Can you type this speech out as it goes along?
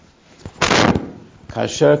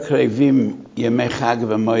כאשר קרבים ימי חג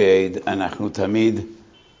ומועד, אנחנו תמיד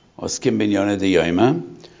עוסקים בענייני דיומא,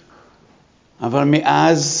 אבל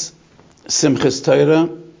מאז שמחת תורה,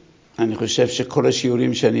 אני חושב שכל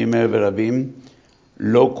השיעורים שאני אומר ברבים,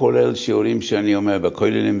 לא כולל שיעורים שאני אומר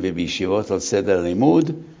בכוללים ובישיבות על סדר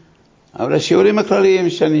הלימוד, אבל השיעורים הכלליים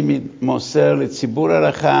שאני מוסר לציבור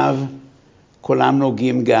הרחב, כולם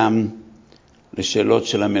נוגעים גם לשאלות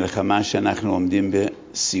של המלחמה שאנחנו עומדים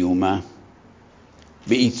בסיומה,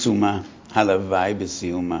 בעיצומה, הלוואי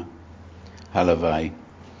בסיומה, הלוואי.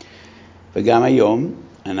 וגם היום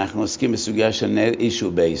אנחנו עוסקים בסוגיה של נר איש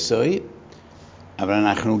וביתו, אבל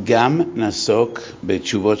אנחנו גם נעסוק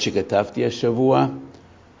בתשובות שכתבתי השבוע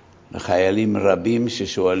לחיילים רבים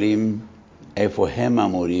ששואלים איפה הם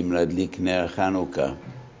אמורים להדליק נר חנוכה.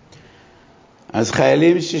 אז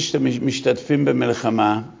חיילים שמשתתפים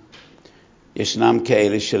במלחמה, ישנם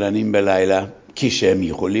כאלה שלנים בלילה כשהם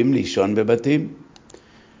יכולים לישון בבתים,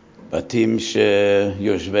 בתים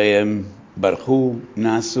שיושביהם ברחו,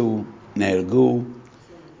 נסו, נהרגו,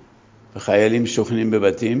 וחיילים שוכנים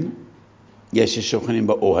בבתים. יש ששוכנים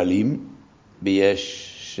באוהלים,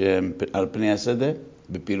 ויש על פני השדה,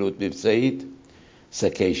 בפעילות מבצעית,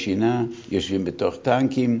 שקי שינה, יושבים בתוך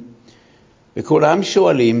טנקים, וכולם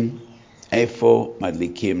שואלים איפה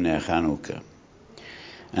מדליקים נר חנוכה.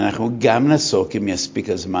 אנחנו גם נעסוק, אם יספיק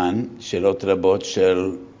הזמן, שאלות רבות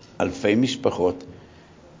של אלפי משפחות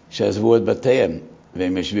שעזבו את בתיהם,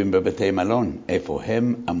 והם יושבים בבתי מלון, איפה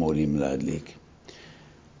הם אמורים להדליק.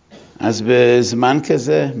 אז בזמן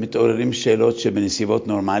כזה מתעוררים שאלות שבנסיבות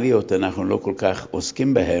נורמליות אנחנו לא כל כך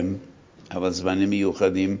עוסקים בהם, אבל זמנים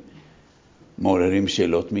מיוחדים מעוררים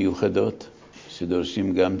שאלות מיוחדות,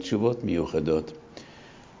 שדורשים גם תשובות מיוחדות.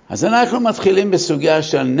 אז אנחנו מתחילים בסוגיה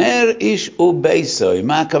של נר איש וביתו.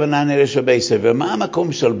 מה הכוונה נר איש וביתו? ומה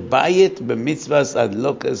המקום של בית במצוות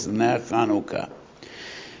הדלקת נר חנוכה?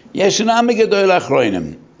 ישנם בגדר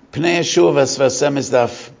האחרונים, פני ישוב וספסמס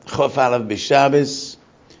דף חוף א' בשבס,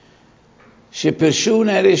 שפרשו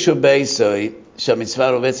נר איש וביתו, שהמצווה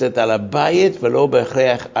רובצת על הבית ולא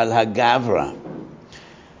בהכרח על הגברה.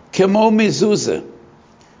 כמו מזוזה.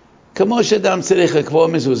 כמו שאדם צריך לקבור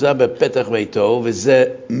מזוזה בפתח ביתו, וזה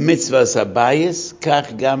מצוות הבית, כך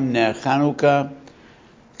גם נר חנוכה,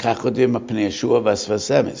 כך כותבים הפני ישוע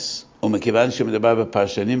והספסמס. ומכיוון שמדובר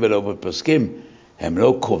בפרשנים ולא בפוסקים, הם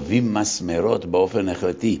לא קובעים מסמרות באופן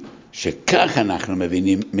החלטי, שכך אנחנו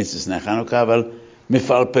מבינים מצוות נר חנוכה, אבל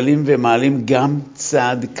מפלפלים ומעלים גם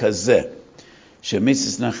צד כזה,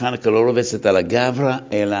 שמצוות נר חנוכה לא רובצת על הגברה,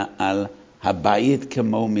 אלא על הבית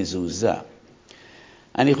כמו מזוזה.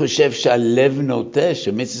 אני חושב שהלב נוטה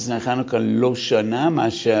שמצוות נר חנוכה לא שונה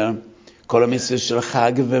מאשר כל המצוות של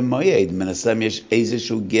חג ומועד. מן הסתם יש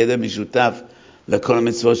איזשהו גדר משותף לכל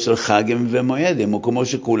המצוות של חגים ומועדים, וכמו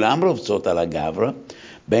שכולם רובצות על הגברה,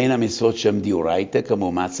 בין המצוות שהם דיורייתא,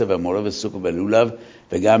 כמו מצה ומורה וסוכה ולולב,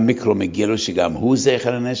 וגם מיקרו מגילו, שגם הוא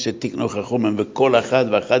זכר הנס שתיקנו חכמים, וכל אחד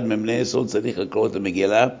ואחד מבני יסוד צריך לקרוא את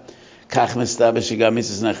המגילה, כך מסתבר שגם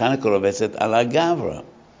מצוות נר חנוכה רובצת על הגברה.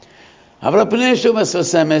 אבל הפני ישוב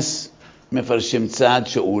הספסמס מפרשים צעד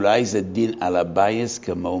שאולי זה דין על הבייס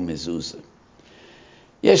כמו מזוזה.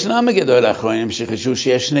 ישנם בגדר האחרונים שחשבו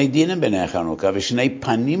שיש שני דינים בנר חנוכה ושני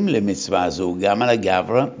פנים למצווה הזו, גם על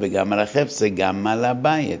הגברה וגם על החפצה, גם על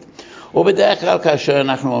הבית. ובדרך כלל כאשר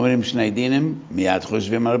אנחנו אומרים שני דינים, מיד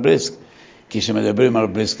חושבים על בריסק. כשמדברים על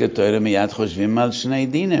בריסק תורה מיד חושבים על שני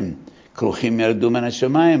דינים. כרוכים ירדו מן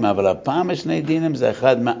השמיים, אבל הפעם השני דינים זה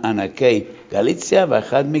אחד מענקי גליציה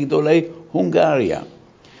ואחד מגדולי הונגריה.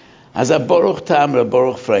 אז הברוך תמרה,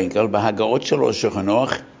 ברוך פרנקל, בהגאות שלו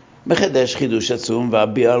שחנוך, מחדש חידוש עצום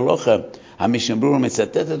והביע הלוכה. המשנה ברורה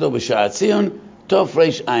מצטט אותו בשער ציון, תוף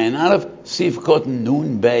ריש עין א', סעיף קוט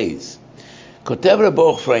נון בייז. כותב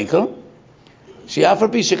ברוך פרנקל, שאף על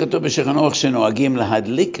פי שכתוב בשחנוך שנוהגים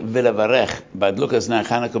להדליק ולברך בהדלקת נר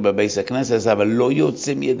חנוכה בבית הכנסת, אבל לא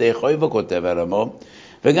יוצאים ידי חובה, כותב הרמו,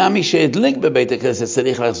 וגם מי שהדליק בבית הכנסת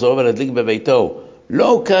צריך לחזור ולהדליק בביתו.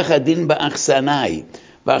 לא כך הדין באכסנאי.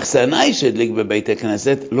 באכסנאי שהדליק בבית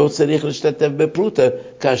הכנסת לא צריך להשתתף בפרוטה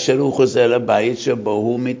כאשר הוא חוזר לבית שבו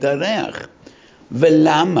הוא מתארח.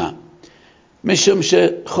 ולמה? משום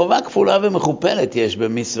שחובה כפולה ומכופלת יש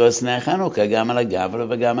במצוות נר חנוכה, גם על הגברה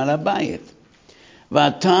וגם על הבית.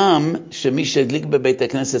 והטעם שמי שהדליק בבית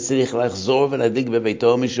הכנסת צריך לחזור ולהדליק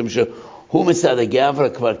בביתו, משום שהוא מצד הגברה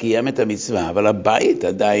כבר קיים את המצווה, אבל הבית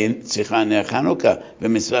עדיין צריכה נר חנוכה,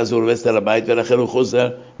 ומצווה זו רובצת על הבית, ולכן הוא חוזר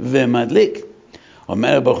ומדליק.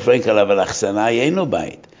 אומר ברוך פרנקל, אבל אכסנאי אין לו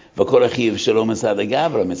בית, וכל החיוב שלו מצד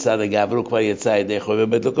הגברה, מצד הגברה הוא כבר יצא ידי חובה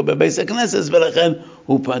בדלקה בבית הכנסת, ולכן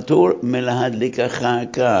הוא פטור מלהדליק אחר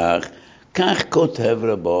כך. כך כותב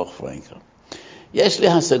ברוך פרנקל. יש לי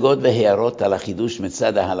השגות והערות על החידוש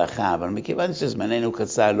מצד ההלכה, אבל מכיוון שזמננו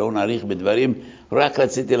קצר לא נאריך בדברים, רק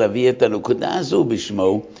רציתי להביא את הנקודה הזו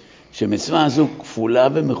בשמו, שמצווה הזו כפולה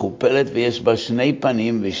ומכופלת ויש בה שני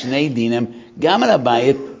פנים ושני דינים, גם על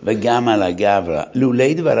הבית וגם על הגברא.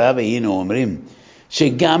 לולי דבריו היינו אומרים,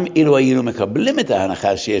 שגם אילו היינו מקבלים את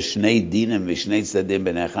ההנחה שיש שני דינים ושני צדדים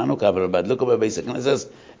בני חנוכה, אבל בהדלקת בבית הכנסת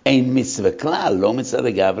אין מצווה כלל, לא מצד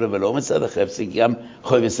הגברא ולא מצד החפצי, גם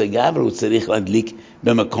חויבס הגברא הוא צריך להדליק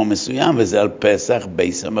במקום מסוים, וזה על פסח,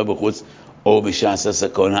 ביסמה בחוץ, או בשעת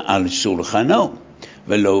הסכונה על שולחנו,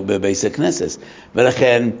 ולא בבית הכנסת.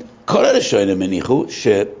 ולכן כל הראשונים הניחו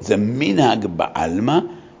שזה מנהג בעלמא,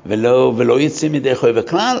 ולא יוצאים ידי חויב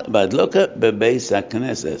כלל בהדלקת בבית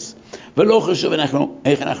הכנסת. ולא חשוב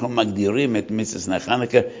איך אנחנו מגדירים את מצוות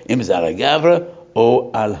חנוכה, אם זה על הגברא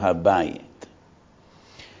או על הבית.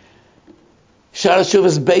 שאר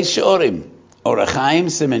תשובס בית שעורים. אור החיים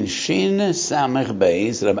סימן שין סמך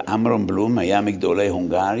בייס, רב אמרון בלום היה מגדולי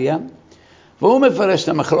הונגריה, והוא מפרש את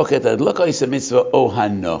המחלוקת הדלקה איסה מצווה או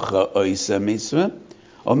הנוחה או איסה מצווה,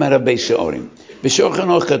 אומר רבי שעורים. בשור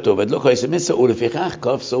חנוך כתוב, הדלקה איסה מצווה, ולפיכך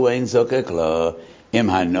כופסו אין זוקק לו. אם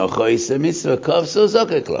הנוחה איסה מצווה, כופסו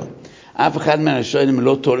זוקק לו. אף אחד מהראשונים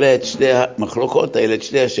לא תולה את שתי המחלוקות האלה, את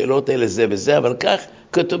שתי השאלות האלה זה וזה, אבל כך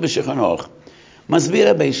כתוב בשור חנוך. מסביר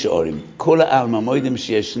רבי שעורים, כל העלמא מוידים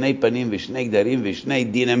שיש שני פנים ושני גדרים ושני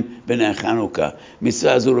דינים בני החנוכה.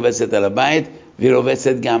 מצווה הזו רובצת על הבית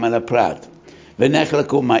ורובצת גם על הפרט.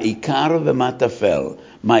 ונחלקו מה עיקר ומה תפל,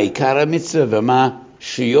 מה עיקר המצווה ומה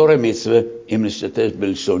שיעור המצווה, אם נשתתף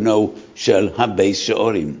בלשונו של הבי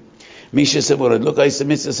שעורים. מי שסבור הדלקה איסה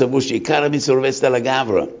מצווה סבור שעיקר המצווה רובצת על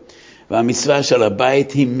הגברא, והמצווה של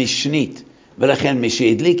הבית היא משנית. ולכן מי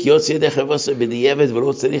שהדליק יוצא ידי חבוסה בדיעבד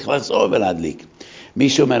ולא צריך לחזור ולהדליק. מי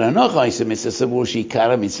שאומר הנוחה איסה מצווה סבור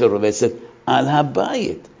שעיקר המצווה רובצת על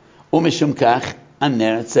הבית. ומשום כך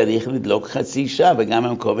הנר צריך לדלוק חצי שעה וגם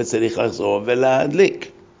המקובץ צריך לחזור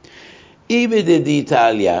ולהדליק. איבדידי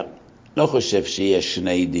טליה לא חושב שיש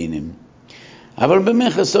שני דינים. אבל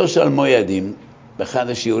במכסו של מוידים, באחד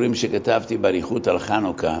השיעורים שכתבתי באריכות על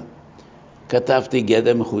חנוכה, כתבתי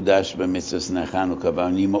גדר מחודש במצוות חנוכה,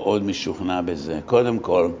 ואני מאוד משוכנע בזה. קודם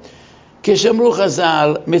כל, כשאמרו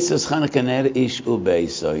חז"ל, מצוות חנוכה נר איש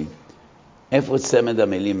ובייסוי. איפה צמד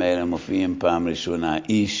המילים האלה מופיעים פעם ראשונה?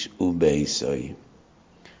 איש ובייסוי.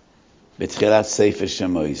 בתחילת ספר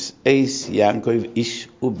שמויס, אייס, יעקב, איש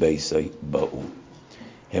ובייסוי באו.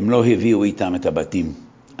 הם לא הביאו איתם את הבתים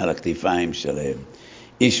על הכתפיים שלהם.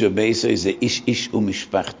 איש ובייסוי זה איש איש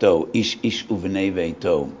ומשפחתו, איש איש ובני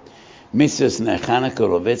ביתו. מצוות חנוכה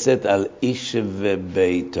רובצת על איש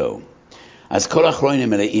וביתו. אז כל האחרונים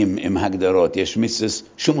מלאים עם הגדרות. יש מצוות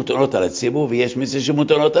שמוטלות על הציבור ויש מצוות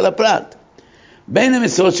שמוטלות על הפרט. בין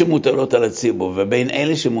המצוות שמוטלות על הציבור ובין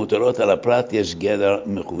אלה שמוטלות על הפרט יש גדר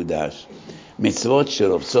מחודש. מצוות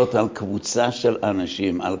שרובצות על קבוצה של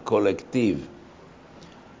אנשים, על קולקטיב.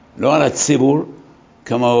 לא על הציבור,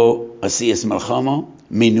 כמו עשיית מלחמה,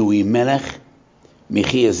 מינוי מלך,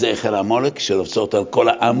 מחיה זכר המולק שרובצות על כל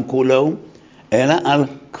העם כולו, אלא על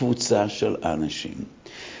קבוצה של אנשים.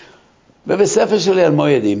 ובספר שלי על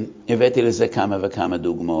מוידים הבאתי לזה כמה וכמה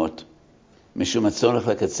דוגמאות. משום הצורך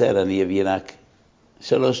לקצר אני אביא רק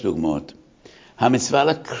 3 דוגמאות. המצווה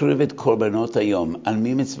להקריב את קורבנות היום, על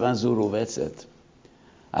מי מצווה זו רובצת?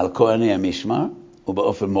 על כהני המשמר,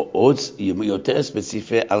 ובאופן מאוד יותר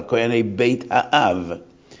ספציפי על כהני בית האב,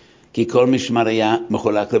 כי כל משמר היה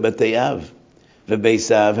מחולק לבתי אב,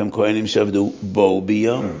 ובית האב הם כהנים שעבדו בו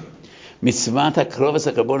ביום. מצוות הקרובס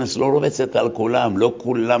הקרבונס לא רובצת על כולם, לא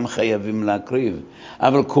כולם חייבים להקריב,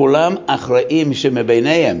 אבל כולם אחראים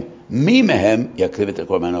שמביניהם, מי מהם יקריב את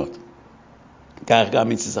הקורבנות. כך גם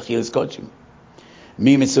מצוות אכילת קודשים.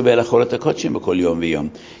 מי מצווה לאכול את הקודשים בכל יום ויום?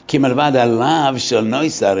 כי מלבד הלאו של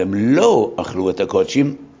נויסר הם לא אכלו את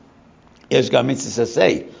הקודשים, יש גם מצוות עשה.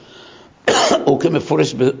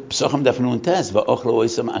 וכמפורש בפסוחים דף נ"ט, ואוכלו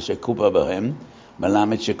עשם אשר קופה בהם,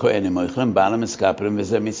 מלמד שכהנים אוכלים בעל המסכפרים,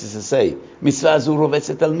 וזה מצוות עשה. מצווה זו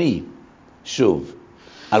רובצת על מי? שוב,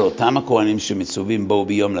 על אותם הכהנים שמצווים בו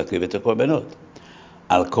ביום להקריב את הקורבנות.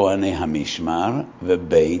 על כהני המשמר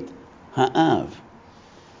ובית האב.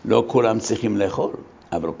 לא כולם צריכים לאכול,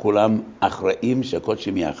 אבל כולם אחראים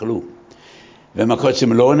שהקודשים יאכלו. ומה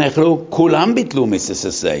קודשים לא נאכלו, כולם ביטלו מצוות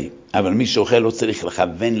עשה. אבל מי שאוכל לא צריך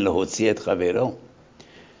לכוון להוציא את חברו.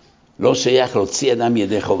 לא שייך להוציא אדם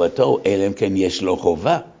ידי חובתו, אלא אם כן יש לו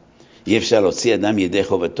חובה. אי אפשר להוציא אדם ידי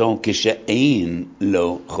חובתו כשאין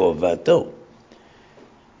לו חובתו.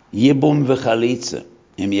 ייבום וחליצה,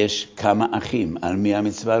 אם יש כמה אחים, על מי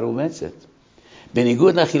המצווה רובצת.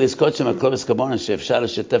 בניגוד לאכילת קודשים הקרובס קרבונס שאפשר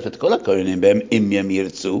לשתף את כל הכהנים בהם אם הם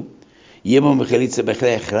ירצו, ימום וחליצה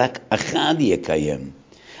בהכרח רק אחד יקיים.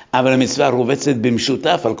 אבל המצווה רובצת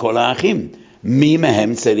במשותף על כל האחים. מי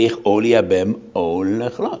מהם צריך או לייבם או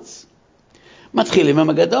לחלוץ. מתחילים עם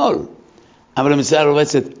הגדול. אבל המצווה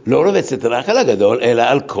לא רובצת רק על הגדול, אלא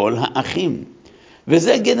על כל האחים.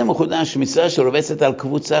 וזה גדר מחודש, מצווה שרובצת על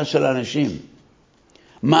קבוצה של אנשים.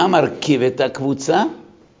 מה מרכיב את הקבוצה?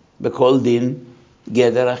 בכל דין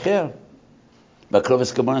גדר אחר.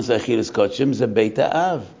 בקלובס קומונס ואכילס קודשים זה בית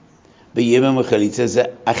האב. בימום וחליצה זה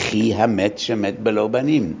אחי המת שמת בלא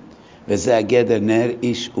בנים. וזה הגדר נר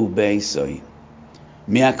איש וביתו.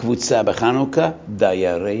 מהקבוצה בחנוכה?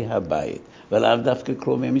 דיירי הבית. ולאו דווקא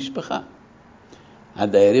קרובי משפחה.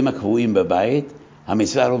 הדיירים הקבועים בבית,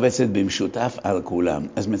 המצווה רובצת במשותף על כולם.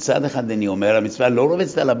 אז מצד אחד אני אומר, המצווה לא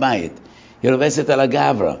רובצת על הבית, היא רובצת על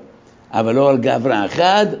הגברה. אבל לא על גברה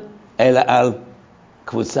אחד, אלא על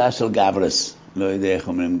קבוצה של גברס. לא יודע איך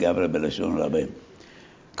אומרים גברה בלשון רבים.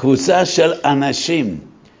 קבוצה של אנשים,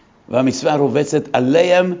 והמצווה רובצת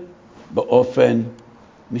עליהם באופן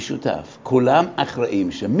משותף. כולם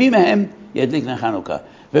אחראים שמי מהם ידליק נר חנוכה.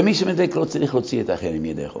 ומי שמדליק לא צריך להוציא את האחרים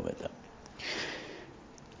ידי חובתם.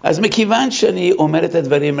 אז מכיוון שאני אומר את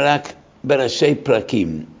הדברים רק בראשי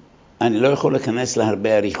פרקים, אני לא יכול להיכנס להרבה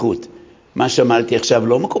עריכות. מה שאמרתי עכשיו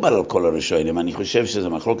לא מקובל על כל הראשונים, אני חושב שזה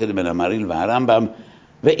מחלוקת בין המהר"ל והרמב"ם,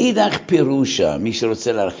 ואידך פירושה, מי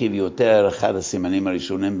שרוצה להרחיב יותר, אחד הסימנים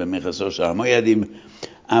הראשונים במכסו של המוידים,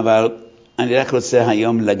 אבל אני רק רוצה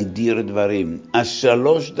היום להגדיר דברים. אז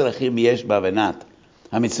 3 דרכים יש בהבנת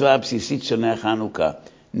המצווה הבסיסית של נר חנוכה,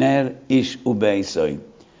 נר איש וביתו.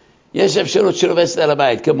 יש אפשרות שרובצת על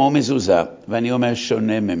הבית כמו מזוזה, ואני אומר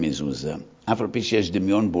שונה ממזוזה, אף על פי שיש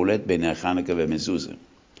דמיון בולט בין נר חנוכה ומזוזה.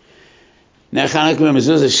 נר חנוכה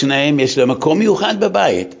ומזוזה שניהם יש להם מקום מיוחד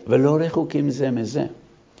בבית, ולא רחוקים זה מזה.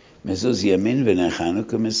 מזוז ימין ונר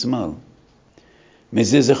חנוכה משמאל.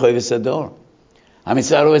 מזוזה חוי וסדור.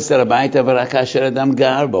 המצווה רובצת על הבית, אבל רק כאשר אדם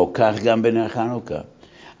גר בו, כך גם בנר חנוכה.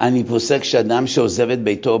 אני פוסק שאדם שעוזב את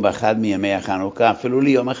ביתו באחד מימי החנוכה, אפילו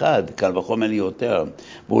ליום אחד, קל וחומר לי יותר,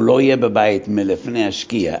 והוא לא יהיה בבית מלפני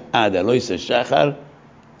השקיע עד הלא יעשה שחר,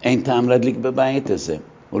 אין טעם להדליק בבית הזה.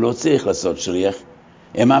 הוא לא צריך לעשות שליח.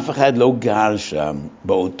 אם אף אחד לא גר שם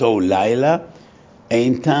באותו לילה,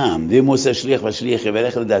 אין טעם. ואם הוא עושה שליח והשליח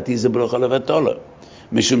יברך, לדעתי זה ברכה לבטלה.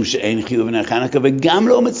 משום שאין חיוב נר חנוכה, וגם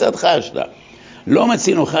לא מצד חשדה. לא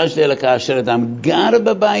מצינו חשדה אלא כאשר אדם גר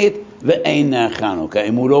בבית ואין נר חנוכה.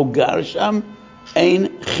 אם הוא לא גר שם, אין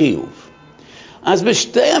חיוב. אז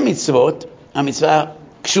בשתי המצוות, המצווה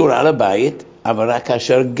קשורה לבית, אבל רק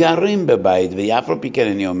כאשר גרים בבית, ואף על פי כן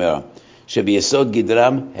אני אומר, שביסוד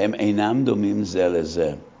גדרם הם אינם דומים זה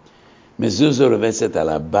לזה. מזוזה רובצת על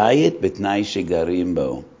הבית בתנאי שגרים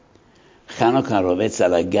בו. חנוכה רובץ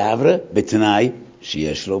על הגבר בתנאי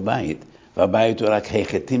שיש לו בית. והבית הוא רק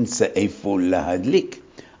תמצא איפה להדליק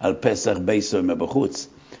על פסח ביתו מבחוץ.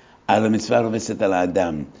 על המצווה רובצת על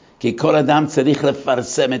האדם. כי כל אדם צריך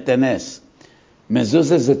לפרסם את הנס.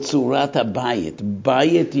 מזוזה זה צורת הבית.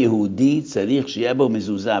 בית יהודי צריך שיהיה בו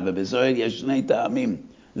מזוזה, ובזוהר יש 2 טעמים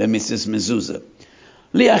למיסס מזוזה.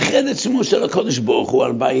 לייחד את שמו של הקודש ברוך הוא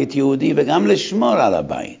על בית יהודי, וגם לשמור על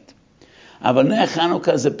הבית. אבל נר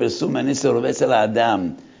חנוכה זה פרסום הנס הרובץ על האדם.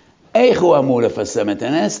 איך הוא אמור לפרסם את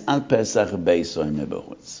הנס? על פסח ביתו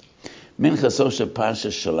מבחוץ. מנחסו של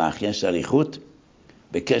פרשת שלח יש אריכות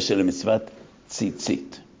בקשר למצוות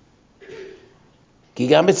ציצית. כי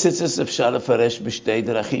גם בציצית אפשר לפרש בשתי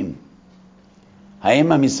דרכים.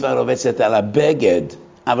 האם המצווה רובצת על הבגד,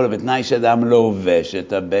 אבל בתנאי שאדם לובש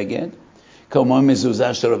את הבגד? כמו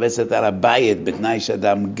מזוזה שרובצת על הבית בתנאי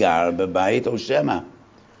שאדם גר בבית, או שמה?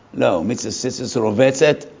 לא, מצוות ציצית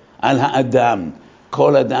רובצת על האדם.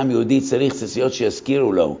 כל אדם יהודי צריך ציציות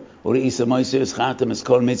שיזכירו לו. וראי סמוי זכרתם את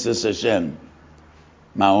כל מצוות השם.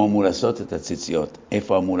 מה הוא אמור לעשות את הציציות?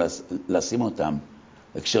 איפה אמור לשים אותם?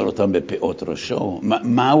 לקשר אותם בפאות ראשו?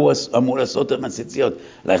 מה הוא אמור לעשות עם הציציות?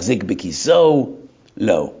 להחזיק בכיסו?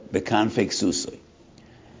 לא, בכנפי כסוסוי.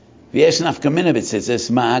 ויש נפקא מינה בציצית,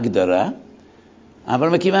 מה ההגדרה? אבל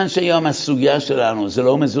מכיוון שהיום הסוגיה שלנו זה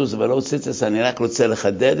לא מזוזה ולא ציצית, אני רק רוצה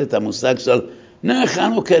לחדד את המושג של נר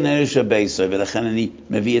חנוכה נר שביתו, ולכן אני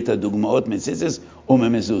מביא את הדוגמאות מציצית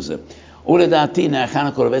וממזוזה. ולדעתי נר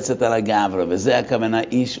חנוכה רובצת על הגברה, וזה הכוונה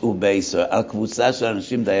איש וביתו, על קבוצה של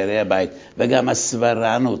אנשים דיירי הבית, וגם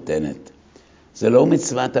הסברה נותנת. זה לא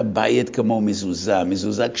מצוות הבית כמו מזוזה,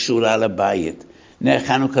 מזוזה קשורה לבית. נר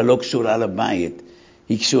חנוכה לא קשורה לבית,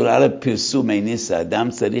 היא קשורה לפרסום הנס. האדם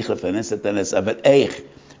צריך לפרנס את הנס, אבל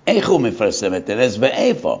איך הוא מפרסם את הנס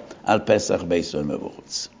ואיפה? על פסח ביתו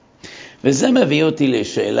מבחוץ. וזה מביא אותי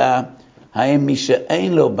לשאלה, האם מי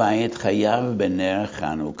שאין לו בית חייב בנר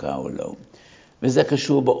חנוכה או לא? וזה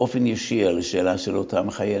קשור באופן ישיר לשאלה של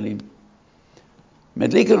אותם חיילים.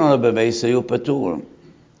 מדליק הנורה בביתו היו פטור,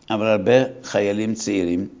 אבל הרבה חיילים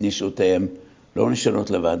צעירים, נשותיהם, לא נשארות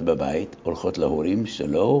לבד בבית, הולכות להורים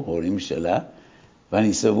שלו, הורים שלה,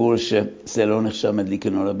 ואני סבור שזה לא נחשב מדליק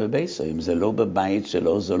הנורה בביתו. אם זה לא בבית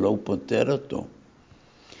שלו, זה לא פותר אותו.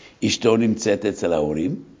 אשתו נמצאת אצל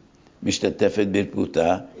ההורים, משתתפת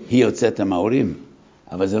בפלוטה, היא יוצאת עם ההורים,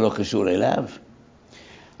 אבל זה לא קשור אליו.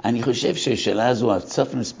 אני חושב שהשאלה הזו,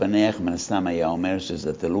 הצוף נספנח מן הסתם היה אומר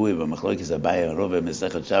שזה תלוי במחלוקת הבעיה הרוב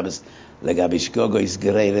במסכת שבס לגבי שגוגויס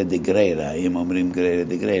גריירה דגריירה, אם אומרים גריירה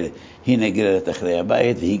דגריירה, היא נגררת אחרי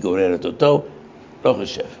הבית והיא גוררת אותו, לא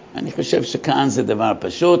חושב. אני חושב שכאן זה דבר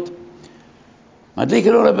פשוט, מדליק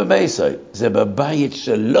הנורה בביתו, זה בבית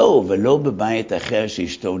שלו ולא בבית אחר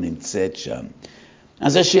שאשתו נמצאת שם.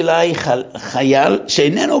 אז השאלה היא חייל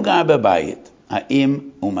שאיננו גר בבית, האם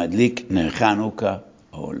הוא מדליק נר חנוכה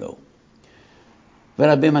או לא.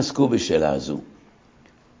 ורבים עסקו בשאלה הזו,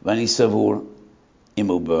 ואני סבור, אם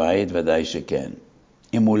הוא בבית ודאי שכן.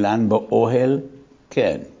 אם הוא לן באוהל,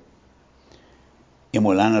 כן. אם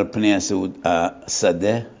הוא לן על פני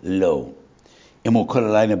השדה, לא. אם הוא כל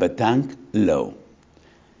הלילה בטנק, לא.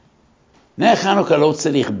 נר חנוכה לא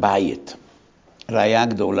צריך בית. ראיה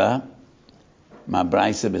גדולה,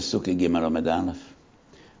 מהברייסה בסוכה ג' עמוד א'.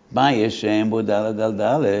 בית שאין בו דלת על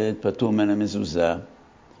דלת, פטור מן המזוזה,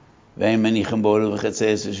 ואין מניחם בו וחצי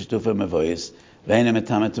עשר שיתוף המבויס, ואין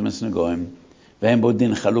מטמאת ומסנגויים, ואין בו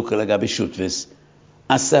דין חלוקה לגבי שוטפס.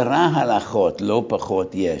 10 הלכות, לא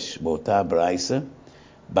פחות יש, באותה ברייסה,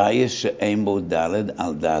 בית שאין בו דלת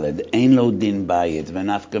על דלת, אין לו דין בית,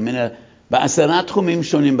 ונפקא מינה, ב10 תחומים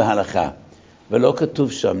שונים בהלכה, ולא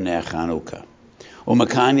כתוב שם נר חנוכה.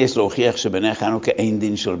 ומכאן יש להוכיח שבנר חנוכה אין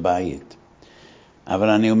דין של בית. אבל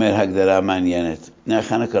אני אומר הגדרה מעניינת. נר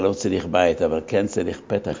חנוכה לא צריך בית, אבל כן צריך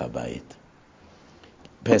פתח הבית.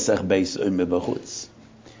 פסח ביתו מבחוץ.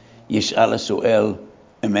 ישאל השואל,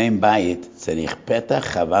 אם אין בית, צריך פתח,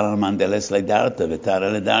 חבל על מנדלס לדרתא, ותרא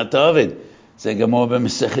לדרתא עובד. זה גמור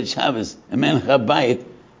במסכת שבס. אם אין לך בית,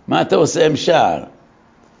 מה אתה עושה עם שער?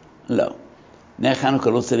 לא. נר חנוכה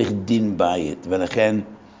לא צריך דין בית, ולכן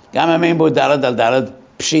גם אם אין בו דלת על דלת,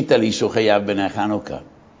 פשיטה לי שהוא חייב בנר חנוכה.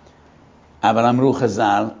 אבל אמרו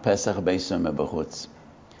חז"ל, פסח ביתו מבחוץ.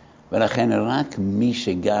 ולכן רק מי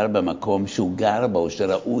שגר במקום שהוא גר בו,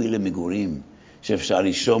 שראוי למגורים, שאפשר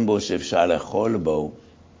לישון בו, שאפשר לאכול בו,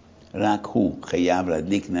 רק הוא חייב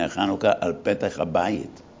להדליק נר חנוכה על פתח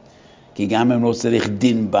הבית. כי גם אם לא צריך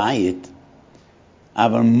דין בית,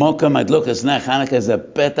 אבל מוקם הדלוקת נר חנוכה זה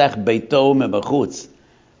פתח ביתו מבחוץ.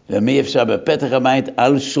 ומי אפשר בפתח הבית?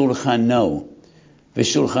 על שולחנו.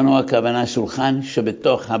 ושולחנו הכוונה שולחן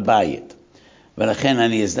שבתוך הבית. ולכן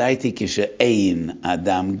אני הזדהיתי כשאין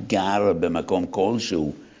אדם גר במקום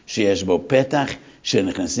כלשהו שיש בו פתח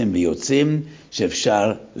שנכנסים ויוצאים,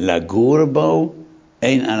 שאפשר לגור בו,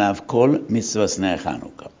 אין עליו כל מצוות נר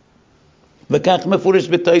חנוכה. וכך מפורש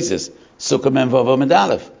בתויסס, סוכה מ' עמוד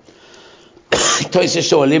א'. תויסס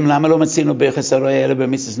שואלים למה לא מצינו ביחס הרואה אלה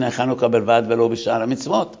במצוות נר חנוכה בלבד ולא בשאר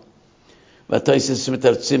המצוות. והתויסס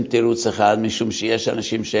מתרצים תירוץ אחד משום שיש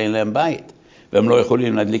אנשים שאין להם בית והם לא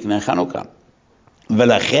יכולים להדליק נר חנוכה.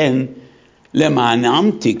 ולכן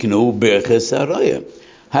למענם תקנו ביחס הרואה.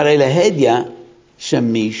 הרי להדיא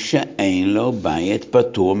שמי שאין לו בית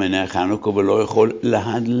פטור מנר חנוכה ולא יכול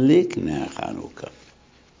להדליק נר חנוכה.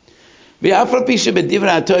 ואף על פי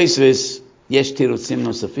שבדברי התויסס יש תירוצים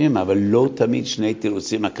נוספים, אבל לא תמיד שני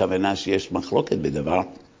תירוצים, הכוונה שיש מחלוקת בדבר,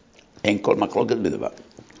 אין כל מחלוקת בדבר.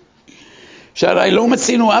 שהרי לא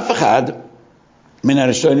מצינו אף אחד מן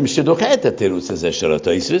הראשונים שדוחה את התירוץ הזה של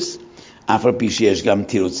התויסס, אף על פי שיש גם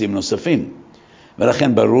תירוצים נוספים.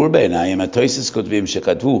 ולכן ברור בעיניי, אם התויסס כותבים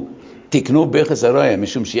שכתבו, תקנו ביחס הרואה,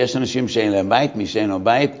 משום שיש אנשים שאין להם בית, מי שאין לו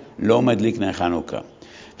בית, לא מדליק נר חנוכה.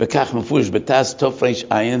 וכך מפורש בתעש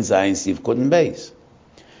תרע"ז סעיף קודם בייס.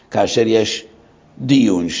 כאשר יש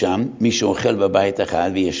דיון שם, מי שאוכל בבית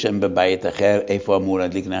אחד וישם בבית אחר, איפה אמור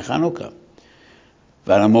להדליק נר חנוכה?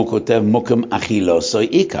 והרמ"א כותב, מוקם אכילוסו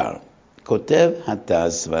עיקר. כותב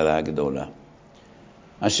התעש סברה גדולה.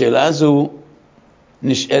 השאלה הזו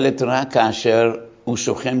נשאלת רק כאשר הוא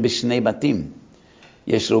שוכן בשני בתים.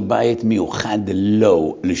 יש לו בית מיוחד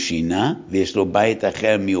לו לשינה, ויש לו בית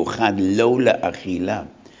אחר מיוחד לו לאכילה.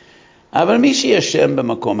 אבל מי שישם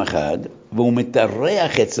במקום אחד, והוא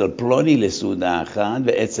מתארח אצל פלוני לסעודה אחת,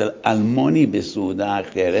 ואצל אלמוני בסעודה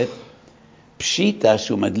אחרת, פשיטה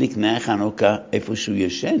שהוא מדליק נר חנוכה איפה שהוא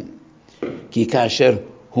ישן. כי כאשר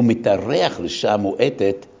הוא מתארח לשעה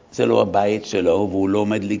מועטת, זה לא הבית שלו, והוא לא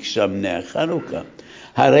מדליק שם נר חנוכה.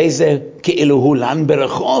 הרי זה כאילו הוא לן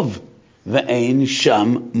ברחוב, ואין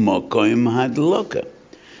שם מקום הדלקה.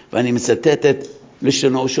 ואני מצטט את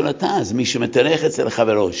לשונו של התז, מי שמתארך אצל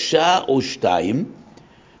חברו שעה או שתיים,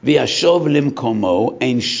 וישוב למקומו,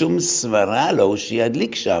 אין שום סברה לו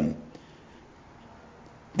שידליק שם.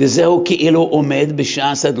 דזהו כאילו עומד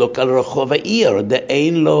בשעה הדלקה לרחוב העיר,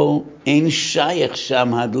 אין שייך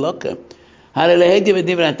שם הדלקה. הרי להגדי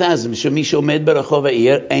בדברי התז, שמי שעומד ברחוב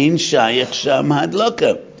העיר, אין שייך שם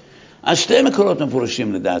הדלקה. אז שתי מקורות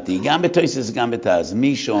מפורשים לדעתי, גם בתויסס גם בתז,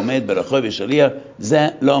 מי שעומד ברחוב של עיר, זה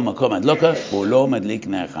לא מקום הדלקה, הוא לא מדליק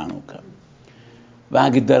נר חנוכה.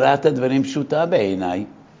 והגדרת הדברים פשוטה בעיניי,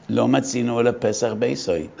 לא מצינו על הפסח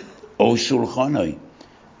ביסוי, או שולחונוי.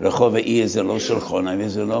 רחוב העיר זה לא שולחונוי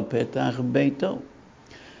וזה לא פתח ביתו.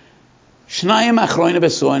 שניים האחרונים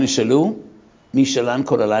בסועה נשאלו, מי שלן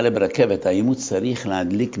כל הלילה ברכבת, האם הוא צריך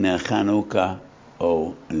להדליק נר חנוכה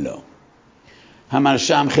או לא.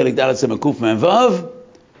 המרשם חלק ד' סמקוף מ"ו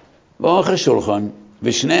ואורך השולחן,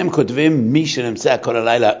 ושניהם כותבים מי שנמצא כל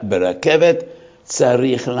הלילה ברכבת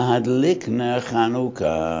צריך להדליק נר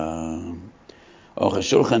חנוכה. אורך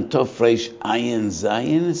השולחן תופרש עין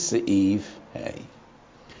זין סעיף ה'.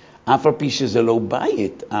 אף על פי שזה לא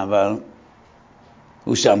בית, אבל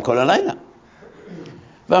הוא שם כל הלילה.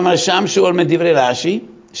 והמרשם שואל מדברי רש"י,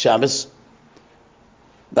 שבס,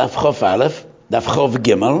 דף חוף א', דף חוף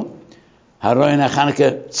ג', הרואה נר חנוכה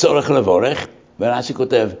צורך לבורך, ורש"י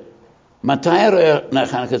כותב, מתי הרואה נר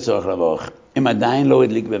חנוכה צורך לבורך? אם עדיין לא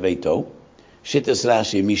הדליק בביתו, שיטס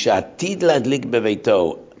רש"י, מי שעתיד להדליק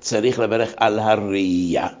בביתו צריך לברך על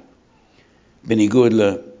הראייה, בניגוד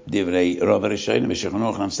לדברי רוב הראשונים,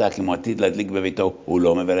 וישב-חנוכה נפסק אם הוא עתיד להדליק בביתו, הוא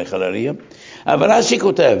לא מברך על הראייה. אבל רש"י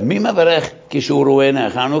כותב, מי מברך כשהוא רואה נר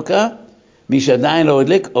חנוכה? מי שעדיין לא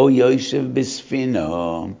הדליק, או יושב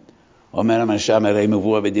בספינו. אומר המרשם, הרי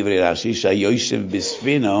מבוא בדברי רש"י, שהיושב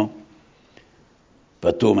בספינו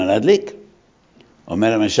פטור מלהדליק.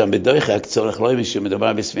 אומר המרשם בדויחק, צורך לא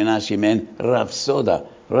שמדובר בספינה שהיא מעין רפסודה,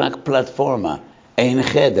 רק פלטפורמה, אין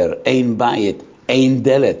חדר, אין בית, אין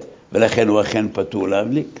דלת, ולכן הוא אכן פטור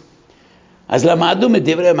להדליק. אז למדנו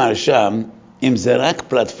מדברי המרשם, אם זה רק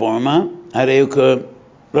פלטפורמה, הרי הוא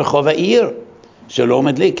כרחוב העיר, שלא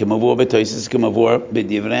מדליק, כמבוא בתויסס, כמבוא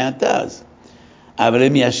בדברי התז. אבל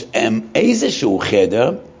אם יש איזשהו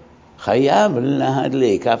חדר, חייב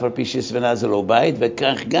להדליק, אף על פי שספינה זה לא בית,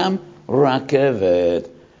 וכך גם רכבת.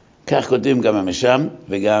 כך כותבים גם המשם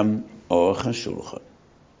וגם אורך השולחן.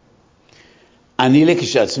 אני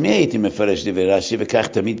כשעצמי הייתי מפרש דברי רש"י, וכך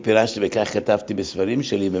תמיד פירשתי, וכך כתבתי בספרים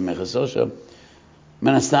שלי במחסו שם.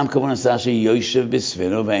 מן הסתם כמובן עשה שיושב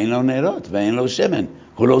בספינו ואין לו נרות ואין לו שמן.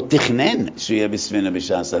 הוא לא תכנן שיהיה בספינה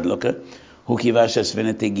בשעה הדלקה. הוא קיווה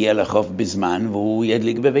שהספינה תגיע לחוף בזמן והוא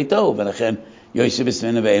ידליק בביתו, ולכן יושב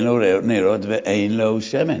בספינה ואין לו נרות ואין לו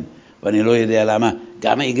שמן. ואני לא יודע למה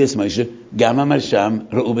גם האיגרס מוישה, גם המרשם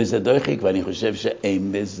ראו בזה דויחק, ואני חושב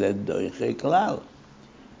שאין בזה דויחק כלל.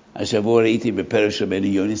 השבוע ראיתי בפרש של בן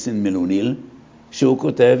יוניסן מלוניל, שהוא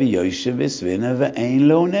כותב יושב בספינה ואין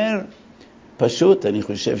לו נר. פשוט, אני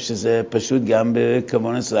חושב שזה פשוט גם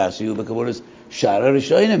בכוונס רש"י ובכוונס שאר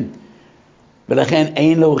הראשונים. ולכן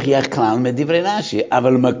אין להוכיח כלל מדברי רש"י,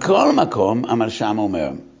 אבל מכל מקום המרשם אומר,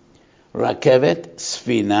 רכבת,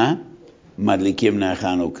 ספינה, מדליקים נר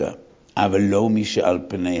חנוכה, אבל לא מי שעל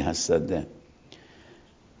פני השדה.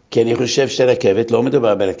 כי אני חושב שרכבת, לא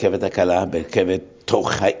מדובר ברכבת הקלה, ברכבת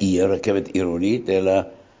תוך העיר, רכבת עירונית, אלא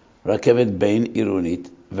רכבת בין עירונית,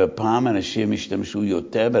 ופעם אנשים השתמשו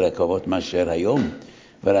יותר ברכבות מאשר היום,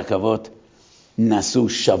 ורכבות נסעו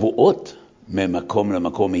שבועות ממקום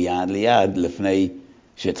למקום, מיעד ליעד, לפני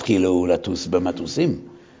שהתחילו לטוס במטוסים.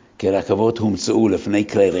 כי רכבות הומצאו לפני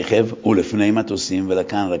כלי רכב ולפני מטוסים,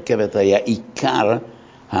 ולכן רכבת היה עיקר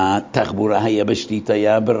התחבורה היבשתית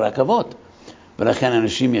היה ברכבות. ולכן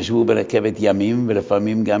אנשים ישבו ברכבת ימים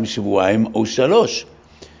ולפעמים גם שבועיים או 3.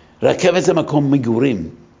 רכבת זה מקום מגורים.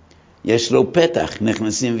 יש לו פתח,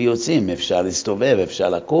 נכנסים ויוצאים, אפשר להסתובב, אפשר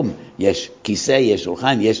לקום, יש כיסא, יש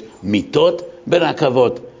שולחן, יש מיטות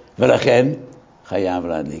ברכבות, ולכן חייב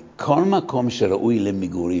להדליק. כל מקום שראוי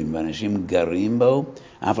למגורים ואנשים גרים בו,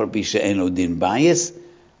 אף על פי שאין לו דין בייס,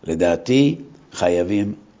 לדעתי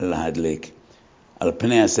חייבים להדליק. על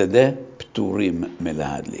פני השדה פטורים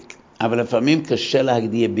מלהדליק. אבל לפעמים קשה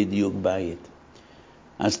להגדיר בדיוק בית.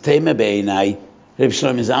 אז תמה בעיניי, רב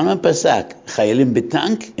שלמה זלמן פסק, חיילים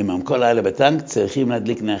בטנק, אם הם כל לילה בטנק, צריכים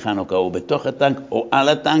להדליק נר חנוכה, או בתוך הטנק, או על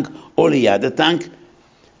הטנק, או ליד הטנק.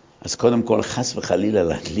 אז קודם כל, חס וחלילה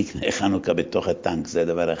להדליק נר חנוכה בתוך הטנק, זה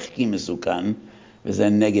הדבר הכי מסוכן, וזה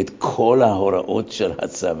נגד כל ההוראות של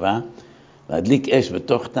הצבא. להדליק אש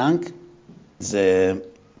בתוך טנק, זה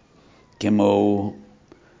כמו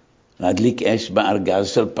להדליק אש בארגז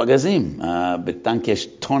של פגזים. בטנק יש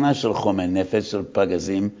טונה של חומר נפץ של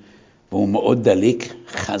פגזים, והוא מאוד דליק,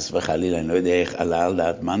 חס וחלילה, אני לא יודע איך עלה על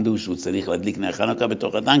דעת מנדו שהוא צריך להדליק נר חנוכה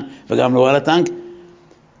בתוך הטנק, וגם לא על הטנק,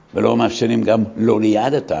 ולא מאפשרים גם לא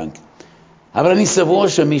ליד הטנק. אבל אני סבור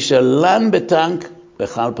שמי שלן בטנק,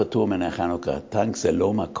 בכלל פטור מנר חנוכה. טנק זה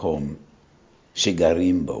לא מקום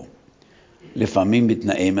שגרים בו. לפעמים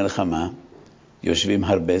בתנאי מלחמה, יושבים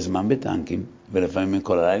הרבה זמן בטנקים, ולפעמים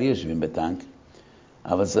כל הלילה יושבים בטנק,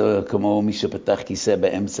 אבל זה כמו מי שפתח כיסא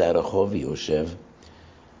באמצע הרחוב ויושב.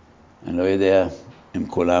 אני לא יודע אם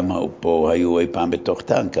כולם פה היו אי פעם בתוך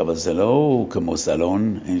טנק, אבל זה לא כמו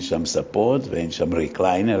סלון, אין שם ספות ואין שם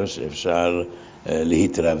ריקליינר שאפשר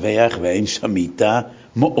להתרווח, ואין שם מיטה,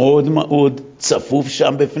 מאוד מאוד צפוף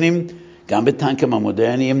שם בפנים. גם בטנקים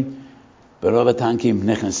המודרניים, ברוב הטנקים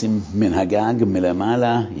נכנסים מן הגג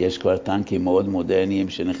מלמעלה, יש כבר טנקים מאוד מודרניים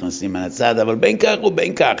שנכנסים מן הצד, אבל בין כך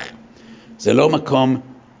ובין כך, זה לא מקום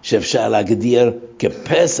שאפשר להגדיר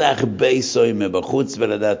כפסח ביסוי מבחוץ,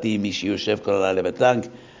 ולדעתי מי שיושב כל הלילה בטנק,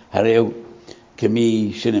 הרי הוא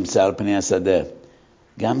כמי שנמצא על פני השדה.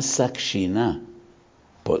 גם שק שינה,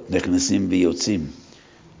 פה נכנסים ויוצאים,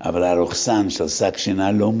 אבל הרוחסן של שק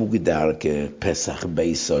שינה לא מוגדר כפסח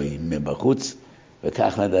ביסוי מבחוץ,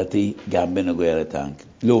 וכך לדעתי גם בנוגע לטנק.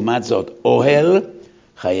 לעומת זאת, אוהל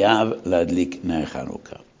חייב להדליק נר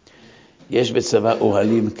חנוכה. יש בצבא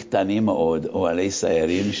אוהלים קטנים מאוד, אוהלי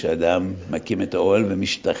סיירים, שאדם מקים את האוהל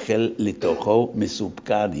ומשתחל לתוכו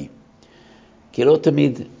מסופקני. כי לא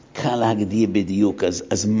תמיד קל להגדיר בדיוק,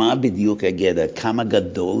 אז מה בדיוק הגדר? כמה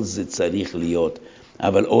גדול זה צריך להיות?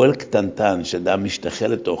 אבל אוהל קטנטן שאדם משתחל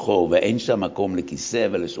לתוכו ואין שם מקום לכיסא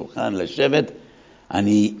ולשולחן לשבת,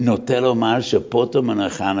 אני נוטה לומר שפוטו מן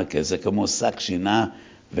החנוכה זה כמו שק שינה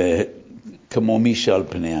וכמו מישהו על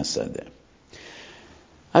פני השדה.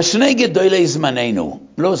 השני גדולי זמננו,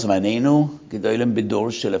 לא זמננו, גדולים בדור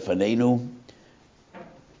שלפנינו,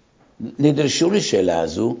 נדרשו לשאלה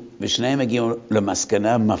הזו, ושניהם הגיעו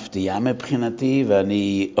למסקנה מפתיעה מבחינתי,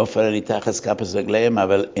 ואני אופר אני תחת כפס רגליהם,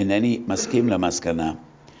 אבל אינני מסכים למסקנה.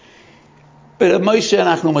 ולמוישה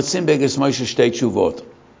אנחנו מוצאים בגרס מוישה שתי תשובות.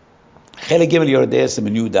 חלק ג' יורדי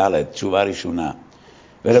סמניו ד', תשובה ראשונה.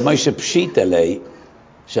 ולמוישה פשיט עלי,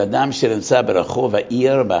 שאדם שנמצא ברחוב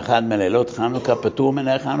העיר באחד מלילות חנוכה פטור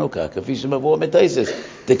מנר חנוכה, כפי שמבוא בתייסס,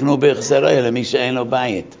 תקנו בהחזרי למי שאין לו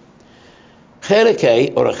בית. חלק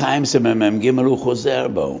ה' אור החיים סמ"ם ג' הוא חוזר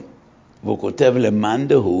בו, והוא כותב למאן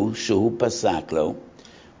דהוא שהוא פסק לו.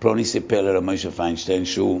 פלוני סיפר למוישה פיינשטיין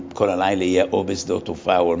שהוא כל הלילה יהיה או בשדות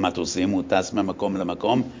תעופה או על מטוסים, הוא טס ממקום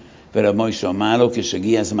למקום, ולמוישה אמר לו,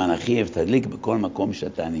 כשהגיע הזמן אחיו תדליק בכל מקום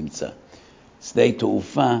שאתה נמצא. שדה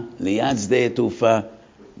תעופה, ליד שדה תעופה,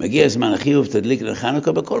 מגיע הזמן אחיו תדליק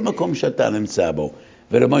לחנוכה בכל מקום שאתה נמצא בו.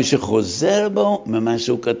 ולמוישה חוזר בו ממה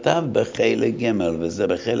שהוא כתב בחלק ג', וזה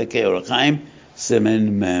בחלק אור החיים סמן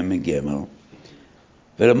מ' ג'.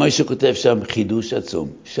 ולמוישה כותב שם חידוש עצום,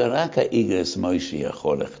 שרק האיגרס מוישה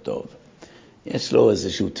יכול לכתוב. יש לו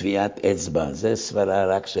איזשהו טביעת אצבע, זה סברה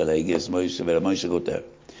רק של האיגרס מוישה, ולמוישה כותב.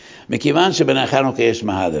 מכיוון שבנר חנוכה יש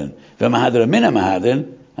מהדרין, ומהדרין מן המהדרין,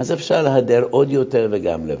 אז אפשר להדר עוד יותר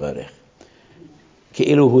וגם לברך.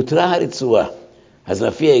 כאילו הותרה הרצועה, אז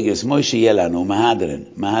לפי האיגרס מוישה יהיה לנו מהדרין,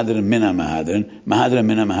 מהדרין מן המהדרין, מהדרין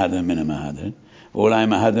מן המהדרין מן המהדרין, ואולי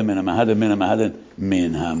מהדרין מן המהדרין מן המהדרין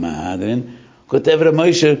מן המהדרין. כותב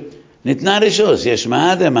רמוישה, ניתנה רשוס, יש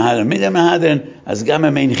מהדרין, מהדרין מן המהדרין, אז גם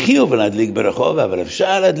אם אין חיוב להדליק ברחוב, אבל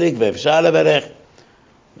אפשר להדליק ואפשר לברך.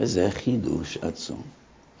 וזה חידוש עצום.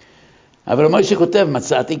 אבל רמוישה כותב,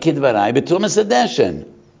 מצאתי כדבריי בתומס הדשן,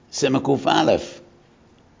 סמקוף א'.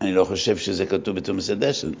 אני לא חושב שזה כתוב בתומס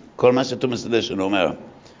הדשן. כל מה שתומס הדשן אומר.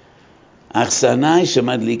 אכסנאי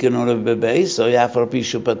שמדליקנו בבייס, או אף על פי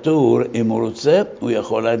שהוא פטור, אם הוא רוצה, הוא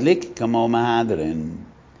יכול להדליק כמו מהדרין.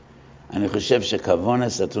 אני חושב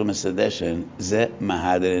שכוונס התומס הדשן זה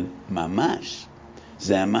מהדרין ממש.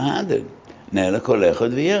 זה המהדרין. נר לכל אחד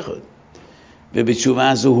ויחד. ובתשובה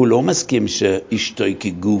הזו הוא לא מסכים שאשתו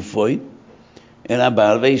כגופוי, אלא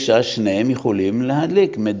בעל ואישה שניהם יכולים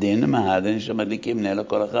להדליק מדין מהדרין שמדליקים נר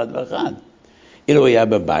לכל אחד ואחד. אילו הוא היה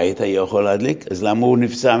בבית, היה יכול להדליק, אז למה הוא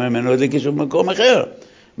נפסע ממנו להדליק בשום מקום אחר?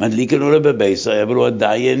 מדליק לנו בבייס, אבל הוא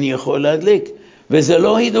עדיין יכול להדליק. וזה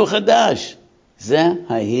לא הידור חדש, זה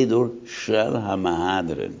ההידור של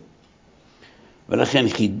המהדרין. ולכן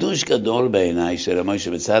חידוש גדול בעיניי של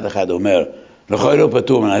המוישה בצד אחד אומר, לכל לא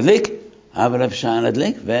פטור מלהדליק, אבל אפשר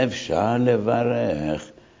להדליק ואפשר לברך.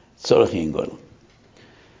 צורך ינגול.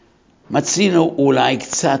 מצינו אולי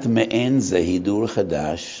קצת מעין זה הידור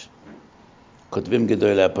חדש, כותבים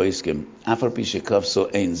גדולי הפויסקים, אף על פי שקופסו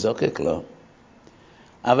אין זוקק לו,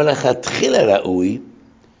 אבל לכתחילה ראוי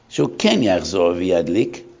שהוא כן יחזור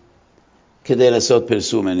וידליק כדי לעשות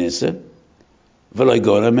פרסום הניסה, ולא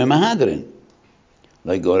יגורם ממהדרין.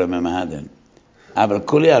 לא יגורם ממהדרין. אבל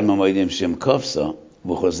כולי על ממועדים שם קופסו,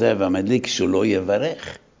 והוא חוזר ומדליק שהוא לא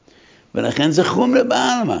יברך. ולכן זה חומרה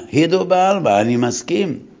בעלמא, הידור בעלמא, אני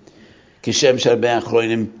מסכים. כשם שהרבה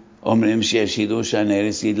אחרונים אומרים שיש הידור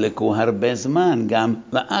שהנרס ידלקו הרבה זמן, גם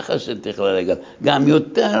לאחר שתכלה רגל, גם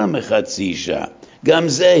יותר מחצי שעה, גם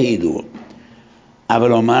זה הידור. אבל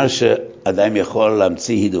לומר שאדם יכול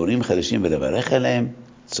להמציא הידורים חדשים ולברך עליהם,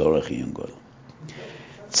 צורך עיון גדול.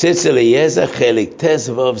 ציץ אליעזר חלק טס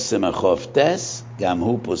ווב שמחוף טס, גם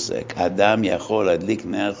הוא פוסק. אדם יכול להדליק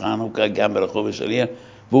נר חנוכה גם ברחוב השליח,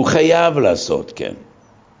 והוא חייב לעשות כן.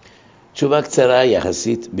 תשובה קצרה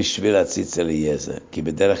יחסית בשביל הציץ אליעזר, כי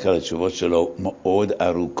בדרך כלל התשובות שלו מאוד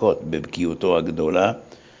ארוכות בבקיאותו הגדולה,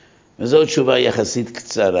 וזו תשובה יחסית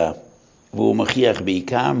קצרה, והוא מכריח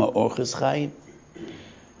בעיקר מאורחס חיים.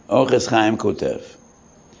 אורחס חיים כותב,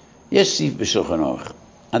 יש סעיף בשולחן אורך,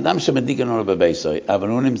 אדם שמדליק נר בביתו, אבל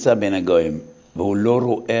הוא נמצא בין הגויים, והוא לא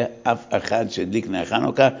רואה אף אחד שהדליק נר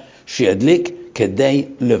חנוכה, שידליק כדי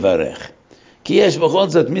לברך. כי יש בכל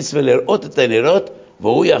זאת מצווה לראות את הנרות,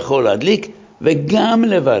 והוא יכול להדליק וגם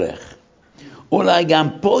לברך. אולי גם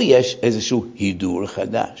פה יש איזשהו הידור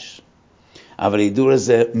חדש. אבל ההידור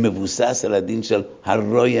הזה מבוסס על הדין של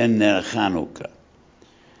הרויה נר חנוכה.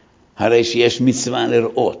 הרי שיש מצווה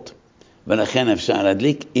לראות, ולכן אפשר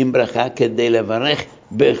להדליק עם ברכה כדי לברך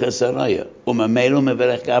ברכס הרויה, וממילא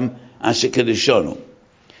מברך גם אשר קדשונו.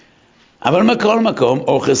 אבל מכל מקום,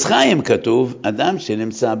 אורחס חיים כתוב, אדם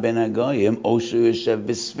שנמצא בין הגויים, או שהוא יושב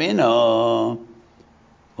בספינו,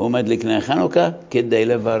 הוא מדליק נר חנוכה כדי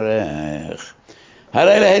לברך.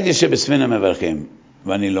 הרי להדיה שבספינה מברכים,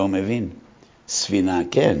 ואני לא מבין. ספינה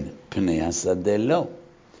כן, פני השדה לא.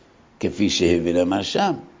 כפי שהבין מה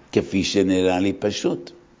שם, כפי שנראה לי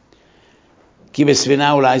פשוט. כי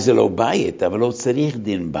בספינה אולי זה לא בית, אבל לא צריך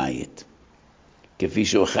דין בית. כפי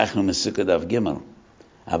שהוכחנו מסוכת דף ג',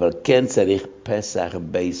 אבל כן צריך פסח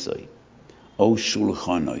בייסוי, או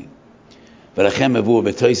שולחנוי. ולכן מבוא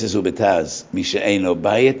בתויסס ובתז, מי שאין לו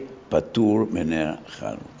בית, פטור מנר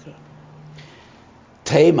חנוכה.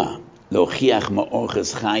 תמה, להוכיח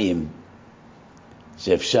מאורחס חיים,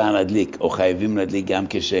 שאפשר להדליק, או חייבים להדליק גם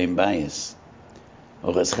כשאין בייס.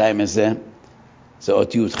 אורחס חיים הזה, זה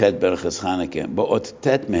אות י"ח ברכס חנוכה. באות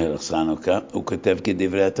ט' מהרכס חנוכה, הוא כותב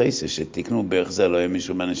כדברי התויסס, שתקנו ברך זה לא יהיה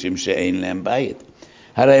משום אנשים שאין להם בית.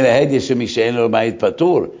 הרי להדיה שמי שאין לו בית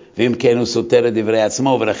פטור, ואם כן הוא סותר את דברי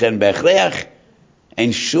עצמו, ולכן בהכרח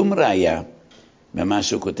אין שום ראיה במה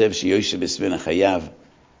שהוא כותב שיושב בספינה חייב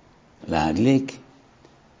להדליק.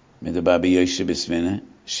 מדובר ביושב בספינה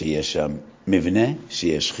שיש שם מבנה,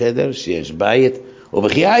 שיש חדר, שיש בית,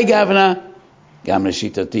 ובחיי גבנה, גם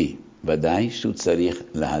לשיטתי, ודאי שהוא צריך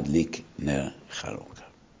להדליק נר חנוכה.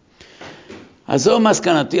 אז זו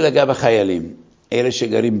מסקנתי לגב החיילים. אלה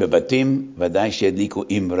שגרים בבתים, ודאי שידליקו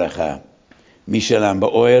עם ברכה. מי שלם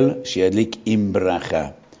באוהל, שידליק עם ברכה.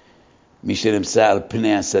 מי שנמצא על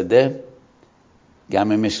פני השדה,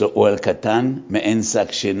 גם אם יש לו אוהל קטן, מעין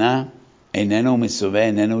שק שינה, איננו מסווה,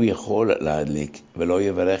 איננו יכול להדליק, ולא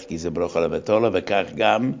יברך כי זה ברוך על הבתולה, וכך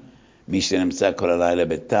גם מי שנמצא כל הלילה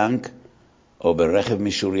בטנק, או ברכב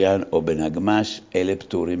משוריין, או בנגמש, אלה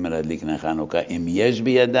פטורים מלהדליק נר חנוכה. אם יש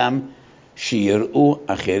בידם, שיראו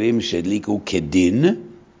אחרים שהדליקו כדין,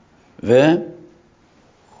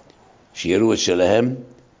 ושיראו את שלהם,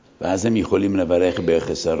 ואז הם יכולים לברך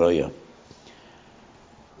ברכס הרויה.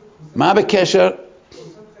 מה בקשר?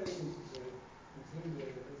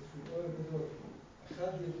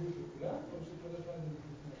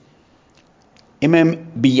 אם הם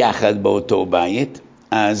ביחד באותו בית,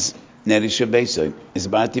 אז נר וישב.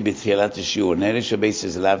 הסברתי בתחילת השיעור, נר וישב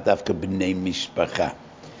זה לאו דווקא בני משפחה.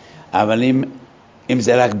 אבל אם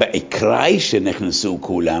זה רק באקראי שנכנסו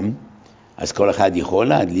כולם, אז כל אחד יכול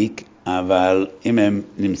להדליק, אבל אם הם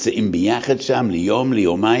נמצאים ביחד שם ליום,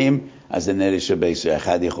 ליומיים, אז זה נר וישב,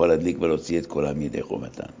 אחד יכול להדליק ולהוציא את כולם ידי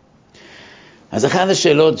חובתם. אז אחת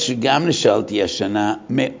השאלות שגם נשאלתי השנה,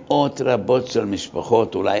 מאות רבות של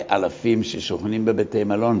משפחות, אולי אלפים ששוכנים בבתי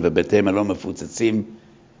מלון, ובתי מלון מפוצצים,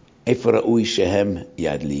 איפה ראוי שהם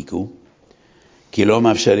ידליקו? כי לא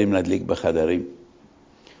מאפשרים להדליק בחדרים.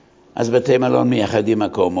 אז בתי מלון מייחדים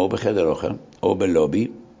מקום, או בחדר אוכל, או בלובי.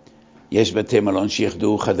 יש בתי מלון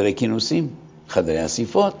שיחדו חדרי כינוסים, חדרי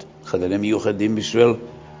אסיפות, חדרים מיוחדים בשביל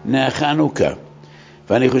נר חנוכה.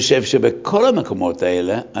 ואני חושב שבכל המקומות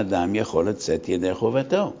האלה אדם יכול לצאת ידי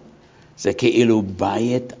חובתו. זה כאילו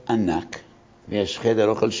בית ענק, ויש חדר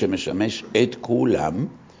אוכל שמשמש את כולם,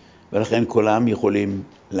 ולכן כולם יכולים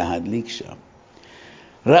להדליק שם.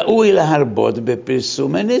 ראוי להרבות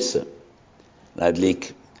בפרסום הניסה.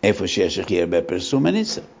 להדליק איפה שיש הכי הרבה פרסום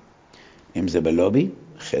הניסה. אם זה בלובי,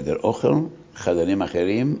 חדר אוכל, חדרים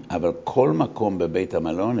אחרים, אבל כל מקום בבית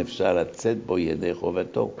המלון אפשר לצאת בו ידי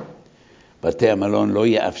חובתו. בתי המלון לא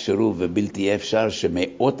יאפשרו ובלתי אפשר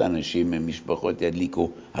שמאות אנשים ממשפחות ידליקו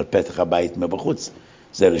על פתח הבית מבחוץ.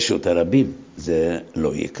 זה רשות הרבים, זה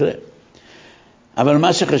לא יקרה. אבל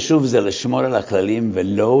מה שחשוב זה לשמור על הכללים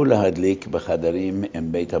ולא להדליק בחדרים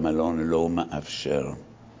אם בית המלון לא מאפשר.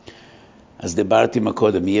 אז דיברתי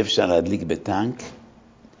מקודם, אי אפשר להדליק בטנק,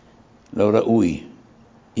 לא ראוי.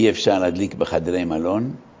 אי אפשר להדליק בחדרי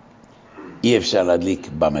מלון, אי אפשר להדליק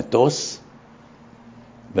במטוס,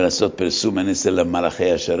 ולעשות פרסום הניסה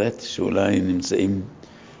למלאכי השרת, שאולי נמצאים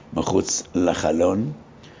מחוץ לחלון,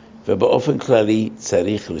 ובאופן כללי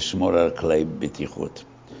צריך לשמור על כלי בטיחות.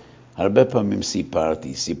 הרבה פעמים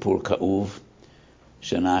סיפרתי, סיפור כאוב,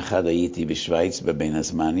 שנה אחת הייתי בשוויץ בבין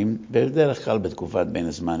הזמנים, בדרך כלל בתקופת בין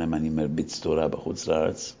הזמנים אני מרביץ תורה בחוץ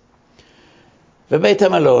לארץ, ובית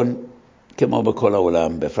המלון, כמו בכל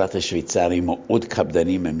העולם, בפרט השוויצרים מאוד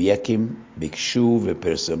קפדנים הם יקים, ביקשו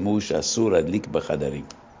ופרסמו שאסור להדליק בחדרים.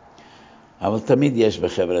 אבל תמיד יש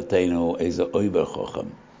בחברתנו איזה אוי בחוכם.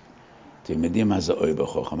 אתם יודעים מה זה אוי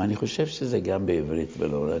בחוכם? אני חושב שזה גם בעברית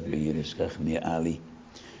ולא רק ביידיש, כך נראה לי.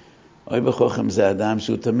 אוי בחוכם זה אדם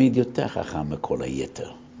שהוא תמיד יותר חכם מכל היתר,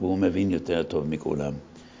 והוא מבין יותר טוב מכולם.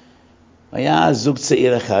 היה זוג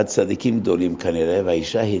צעיר אחד, צדיקים גדולים כנראה,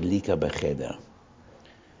 והאישה הדליקה בחדר.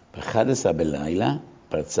 ב-11 בלילה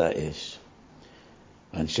פרצה אש.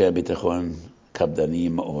 אנשי הביטחון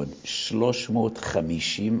קפדניים מאוד.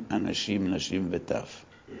 350 אנשים, נשים וטף.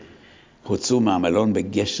 הוצאו מהמלון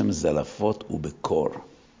בגשם זלפות ובקור.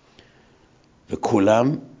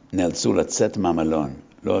 וכולם נאלצו לצאת מהמלון.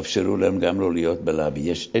 לא אפשרו להם גם לא להיות בלבי.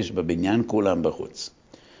 יש אש בבניין, כולם בחוץ.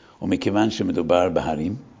 ומכיוון שמדובר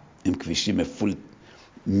בהרים, עם כבישים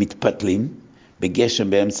מתפתלים, בגשם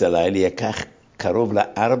באמצע הלילה יקח קרוב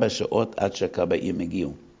ל4 שעות עד שהכבאים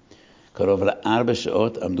הגיעו. קרוב ל4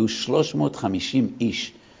 שעות עמדו 350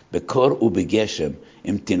 איש בקור ובגשם,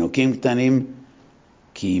 עם תינוקים קטנים,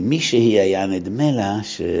 כי מישהי היה נדמה לה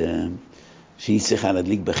שהיא צריכה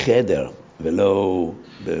להדליק בחדר, ולא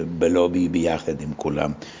בלובי ביחד עם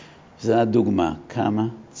כולם. זו הדוגמה, כמה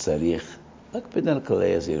צריך להקפיד על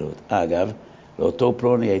כללי הזהירות. אגב, לאותו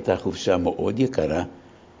פלוני הייתה חופשה מאוד יקרה,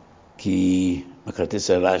 כי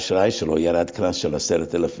בכרטיס האשראי שלו ירד קנס של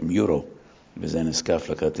 10,000 יורו, וזה נזקף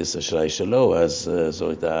לכרטיס האשראי שלו, אז זו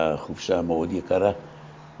הייתה חופשה מאוד יקרה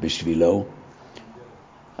בשבילו.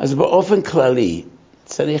 אז באופן כללי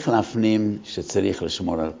צריך להפנים שצריך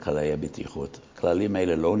לשמור על כללי הבטיחות. הכללים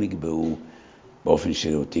האלה לא נקבעו באופן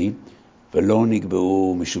שרירותי, ולא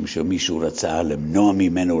נקבעו משום שמישהו רצה למנוע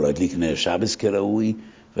ממנו להדליק נר שבת כראוי,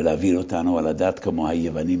 ולהעביר אותנו על הדת כמו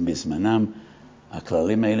היוונים בזמנם.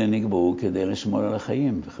 הכללים האלה נקבעו כדי לשמור על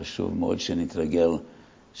החיים, וחשוב מאוד שנתרגל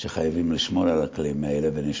שחייבים לשמור על הכללים האלה,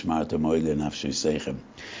 ונשמרתם מאוד לנפשותיכם.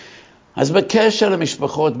 אז בקשר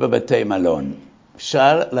למשפחות בבתי מלון,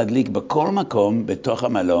 אפשר להדליק בכל מקום בתוך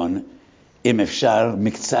המלון, אם אפשר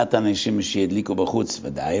מקצת אנשים שידליקו בחוץ,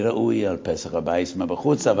 ודאי ראוי על פסח הבית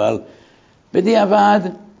מבחוץ, אבל בדיעבד,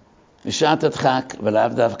 בשעת הדחק, ולאו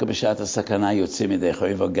דווקא בשעת הסכנה, יוצאים מדי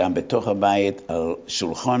חויבה גם בתוך הבית, על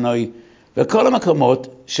שולחנוי, וכל המקומות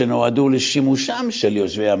שנועדו לשימושם של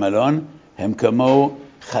יושבי המלון, הם כמו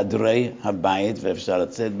חדרי הבית, ואפשר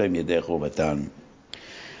לצאת בהם ידי חובתן.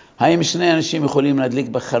 האם שני אנשים יכולים להדליק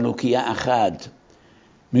בחנוכיה אחת,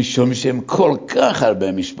 משום שהם כל כך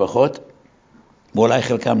הרבה משפחות, ואולי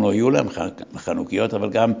חלקם לא יהיו להם חנוכיות, אבל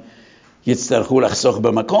גם יצטרכו לחסוך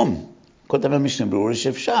במקום. כל דבר משנברור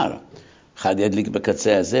שאפשר. אחד ידליק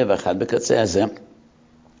בקצה הזה ואחד בקצה הזה.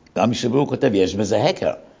 גם משנברור כותב, יש בזה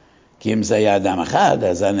הקר. כי אם זה היה אדם אחד,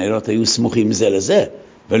 אז הנרות היו סמוכים זה לזה,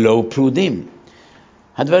 ולא פרודים.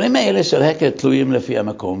 הדברים האלה של הקר תלויים לפי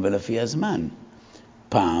המקום ולפי הזמן.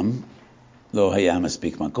 פעם לא היה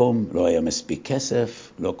מספיק מקום, לא היה מספיק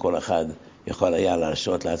כסף, לא כל אחד יכול היה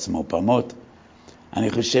להרשות לעצמו פעמות. אני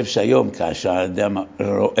חושב שהיום כאשר האדם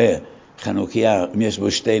רואה חנוכיה, אם יש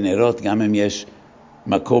בו 2 נרות, גם אם יש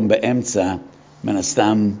מקום באמצע, מן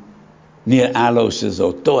הסתם נראה לו שזה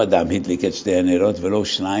אותו אדם הדליק את 2 הנרות, ולא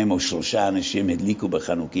 2 או 3 אנשים הדליקו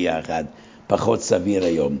בחנוכיה אחת, פחות סביר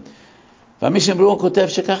היום. והמשנברור כותב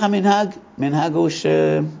שככה מנהג הוא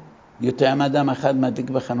שיותר מאדם אחד מדליק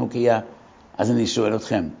בחנוכיה. אז אני שואל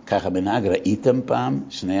אתכם, ככה מנהג ראיתם פעם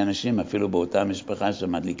 2 אנשים, אפילו באותה משפחה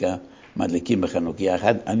שמדליקים בחנוכיה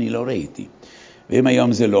אחת? אני לא ראיתי. ואם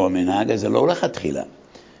היום זה לא המנהג, אז זה לא לכתחילה.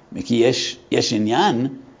 כי יש עניין,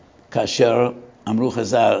 כאשר אמרו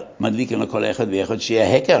חז"ל, מדליקים לכל אחד ואחד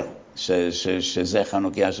שיהיה הקר. שזה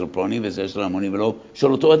חנוכיה של פלוני וזה של המוני ולא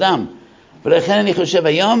של אותו אדם. ולכן אני חושב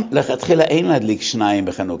היום, לכתחילה אין להדליק שניים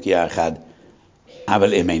בחנוכיה אחד.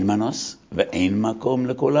 אבל אם אין מנוס ואין מקום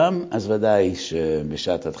לכולם, אז ודאי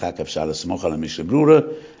שבשעת הדחק אפשר לסמוך על המשנה ברורה,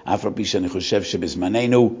 אף על פי שאני חושב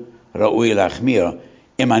שבזמננו ראוי להחמיר.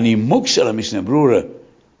 אם הנימוק של המשנה ברורה,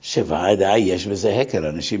 שוודאי יש בזה הקל,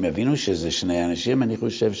 אנשים יבינו שזה שני אנשים, אני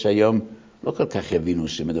חושב שהיום לא כל כך יבינו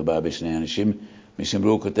שמדובר בשני אנשים. משנה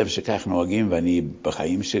ברורה כותב שכך נוהגים, ואני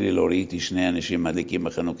בחיים שלי לא ראיתי שני אנשים מדליקים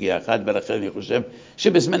בחנוכיה אחת, ולכן אני חושב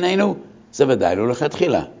שבזמננו זה ודאי לא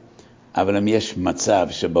לכתחילה. אבל אם יש מצב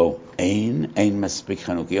שבו אין מספיק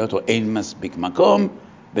חנוכיות או אין מספיק מקום,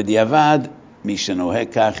 בדיעבד מי שנוהג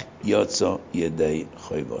כך יוצא ידי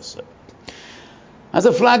חויבוסו. אז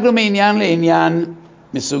הפלגנו מעניין לעניין,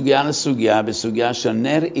 מסוגיה לסוגיה, בסוגיה של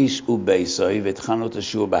נר איש וביסוי, והתחלנו את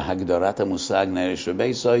השיעור בהגדרת המושג נר איש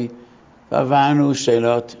וביסוי, ועברנו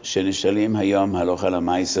שאלות שנשאלים היום הלכה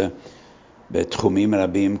למעשה בתחומים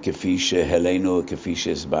רבים כפי שהעלינו וכפי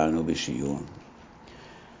שהסברנו בשיעור.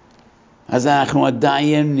 אז אנחנו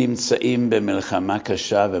עדיין נמצאים במלחמה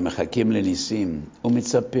קשה ומחכים לניסים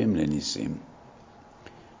ומצפים לניסים.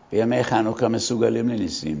 בימי חנוכה מסוגלים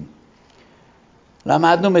לניסים.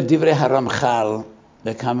 למדנו מדברי הרמח"ל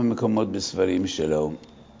בכמה מקומות בספרים שלו,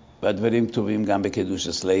 והדברים כתובים גם בקידוש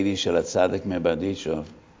הסלוי של הצדק מבדישו.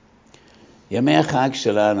 ימי החג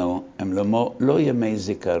שלנו הם לא ימי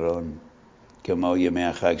זיכרון, כמו ימי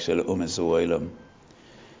החג של אומס ואוילום.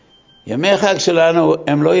 ימי החג שלנו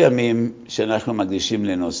הם לא ימים שאנחנו מקדישים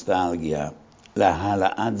לנוסטלגיה,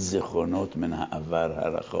 להעלאת זיכרונות מן העבר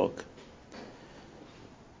הרחוק.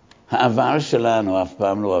 העבר שלנו אף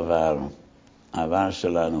פעם לא עבר. העבר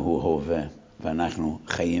שלנו הוא הווה, ואנחנו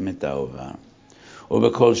חיים את העבר.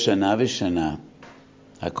 ובכל שנה ושנה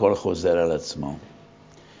הכל חוזר על עצמו.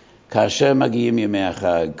 כאשר מגיעים ימי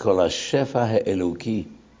החג, כל השפע האלוקי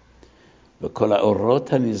וכל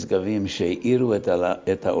האורות הנשגבים שהאירו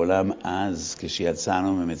את העולם אז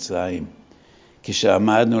כשיצאנו ממצרים,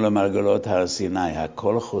 כשעמדנו למרגלות הר סיני,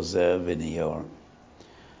 הכל חוזר וניור.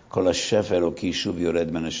 כל השפע האלוקי שוב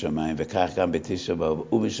יורד מן השמיים, וכך גם בתשעה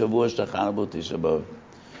באב, ובשבוע שחל בו תשעה באב.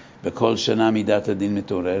 בכל שנה מידת הדין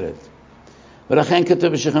מתעוררת. ולכן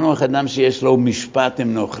כתוב וישב-חנוכה, אדם שיש לו משפט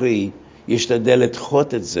עם נוכרי, ישתדל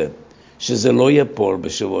לדחות את זה, שזה לא יפול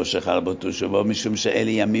בשבוע שחל בו תשעה באב, משום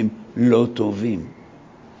שאלה ימים לא טובים.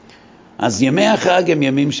 אז ימי החג הם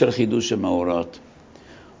ימים של חידוש המאורות.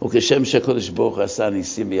 וכשם שהקדוש ברוך הוא עשה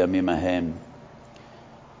ניסים בימים ההם,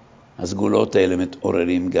 הסגולות האלה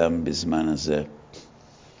מתעוררים גם בזמן הזה.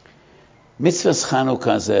 מצוות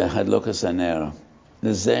חנוכה זה הדלקת הנר,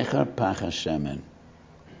 לזכר פך השמן.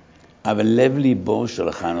 אבל לב ליבו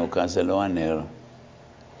של חנוכה זה לא הנר.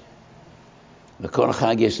 לכל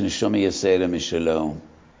חג יש נשמה יסוד משלו.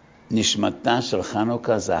 נשמתה של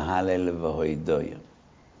חנוכה זה הלל והודיה.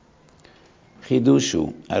 חידוש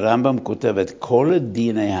הוא, הרמב"ם כותב את כל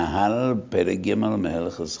דיני ההלל פרק ג'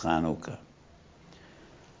 מהלכות חנוכה.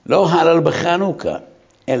 לא הלל בחנוכה,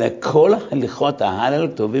 אלא כל הלכות ההלל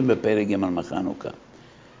כתובים בפרק ג' מחנוכה.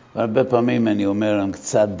 והרבה פעמים אני אומר להם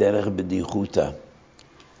קצת דרך בדיחותא.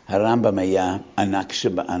 הרמב"ם היה ענק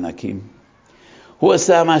שבענקים. הוא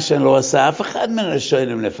עשה מה שלא עשה אף אחד מן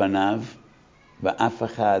הראשונים לפניו, ואף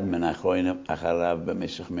אחד מן האחרונים אחריו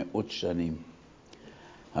במשך מאות שנים.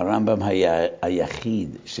 הרמב"ם היה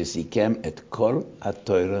היחיד שסיכם את כל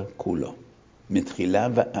התורה כולו, מתחילה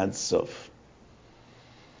ועד סוף.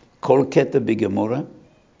 כל קטע בגמורה,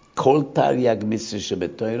 כל תרי"ג מצוות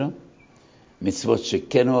שבתורה, מצוות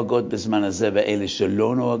שכן נוהגות בזמן הזה ואלה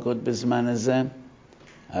שלא נוהגות בזמן הזה,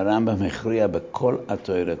 הרמב"ם הכריע בכל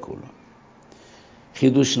התורה כולו.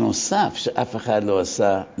 חידוש נוסף שאף אחד לא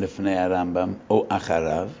עשה לפני הרמב"ם או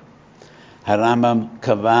אחריו, הרמב"ם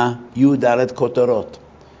קבע י"ד כותרות,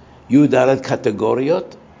 י"ד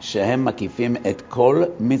קטגוריות שהם מקיפים את כל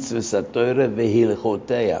מצוות התורה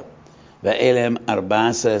והלכותיה, ואלה הם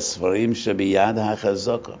 14 ספרים שביד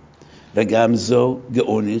החזקה, וגם זו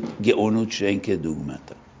גאונות שאין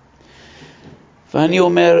כדוגמתה. ואני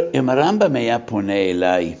אומר, אם הרמב"ם היה פונה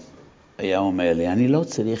אליי, היה אומר לי, אני לא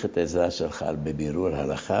צריך את העזרה שלך בבירור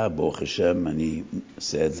הלכה, ברוך השם אני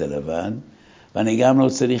עושה את זה לבד, ואני גם לא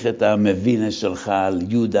צריך את המבינה שלך על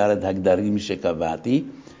י"ד הגדרים שקבעתי,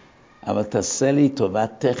 אבל תעשה לי טובה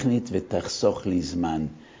טכנית ותחסוך לי זמן.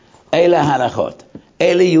 אלה ההלכות,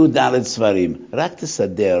 אלה י"ד ספרים, רק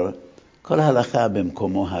תסדר כל הלכה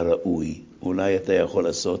במקומו הראוי. אולי אתה יכול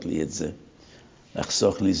לעשות לי את זה,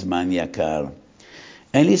 לחסוך לי זמן יקר.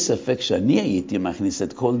 אין לי ספק שאני הייתי מכניס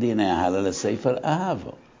את כל דיני ההלל לספר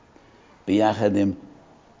אהבו, ביחד עם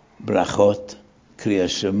ברכות, קריאה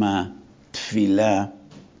שמע, תפילה,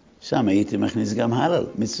 שם הייתי מכניס גם הלל,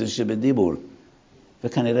 מצווה שבדיבור.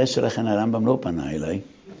 וכנראה שלכן הרמב"ם לא פנה אליי,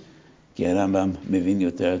 כי הרמב"ם מבין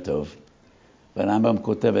יותר טוב. והרמב"ם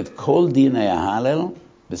כותב את כל דיני ההלל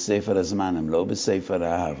בספר הזמנים, לא בספר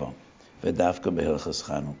האהבה, ודווקא בהלכות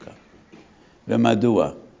חנוכה. ומדוע?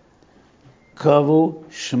 קבעו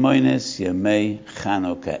 8 ימי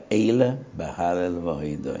חנוכה אלה בהלל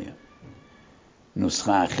והידויה.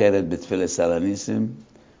 נוסחה אחרת בתפילת על הניסים,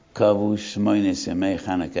 קבעו 8 ימי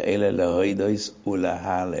חנוכה אלה להידויס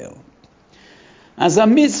ולהלל. אז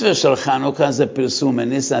המצווה של חנוכה זה פרסום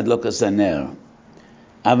הניס הדלקת הנר.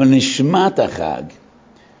 אבל נשמת החג,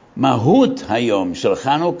 מהות היום של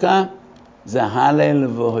חנוכה, זה הלל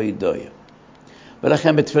והידויה.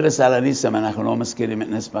 ולכן בתפילת על הניסים אנחנו לא מזכירים את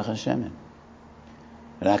נס פך השמן.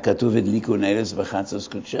 רק כתוב הדליקו נרס בחצות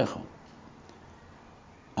קודשך.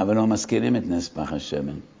 אבל לא מזכירים את נס פך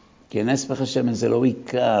השמן. כי נס פך השמן זה לא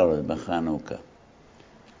עיקר בחנוכה.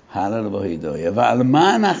 הלל והידויה. ועל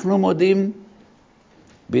מה אנחנו מודים?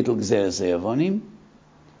 ביטול גזירת היוונים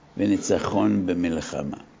וניצחון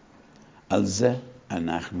במלחמה. על זה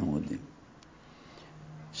אנחנו מודים.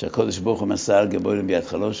 שהקדוש ברוך הוא מסר גיבורים ביד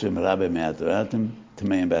חלושים, רבי מעט רעתם,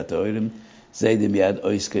 טמאים בעת האוירים, זיידים ביד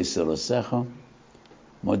אויס כסלוסך.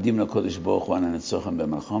 מודים לקדוש ברוך הוא על הניצחון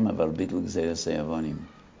במלחמה ועל ביטול גזירת היוונים.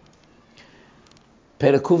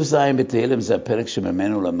 פרק ק"ז בתהילים זה הפרק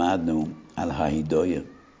שממנו למדנו על ההידויה.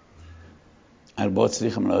 4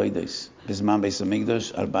 צריכים להידויס. בזמן בית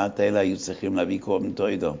המקדש 4 אלה היו צריכים להביא קורבן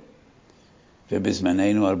תוידו.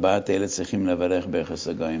 ובזמננו 4 אלה צריכים לברך ברכס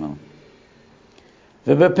הגוימל.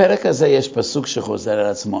 ובפרק הזה יש פסוק שחוזר על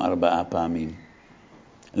עצמו 4 פעמים.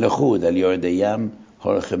 לחוד על יורדי ים,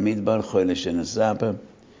 הולכי מדבר, חולי שנספה.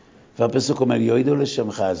 והפסוק אומר, יוידו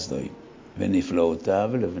לשם חסדוי, ונפלאותיו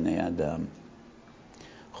לבני אדם.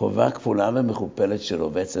 חובה כפולה ומכופלת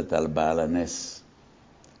שרובצת על בעל הנס.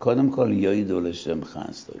 קודם כל, יוידו לשם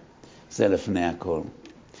חסדוי. זה לפני הכל.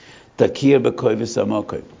 תכיר בכובס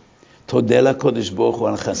עמוקי. תודה לקדוש ברוך הוא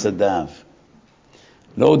על חסדיו.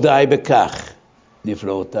 לא די בכך.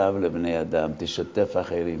 נפלאותיו לבני אדם. תשתף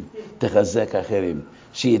אחרים. תחזק אחרים.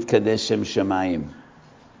 שיתקדש שם שמיים.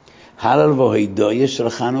 הלל והידויה של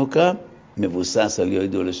חנוכה מבוסס על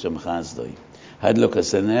יוידו לשם חסדוי.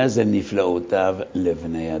 הדלקת הנר זה נפלאותיו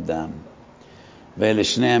לבני אדם. ואלה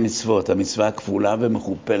שני המצוות, המצווה הכפולה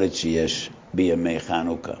ומכופלת שיש בימי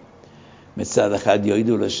חנוכה. מצד אחד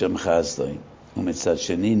יוידו לשם חסדוי, ומצד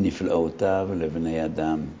שני נפלאותיו לבני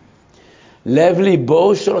אדם. לב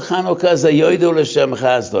ליבו של חנוכה זה יוידו לשם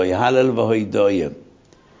חסדוי, הלל והידויה.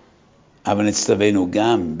 אבל נצטווינו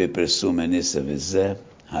גם בפרסום הניסה, וזה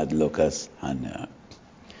הדלקת הנר.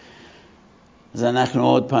 אז אנחנו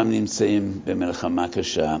עוד פעם נמצאים במלחמה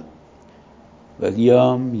קשה,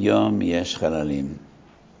 ויום יום יש חללים,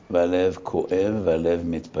 והלב כואב והלב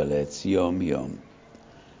מתפלץ יום יום.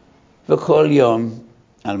 וכל יום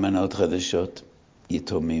אלמנות חדשות,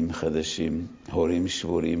 יתומים חדשים, הורים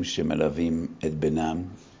שבורים שמלווים את בנם,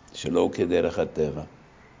 שלא כדרך הטבע,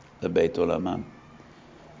 לבית עולמם.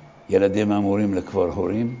 ילדים אמורים לקבור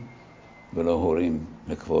הורים, ולא הורים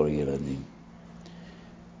לקבור ילדים.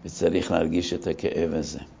 וצריך להרגיש את הכאב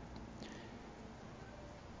הזה.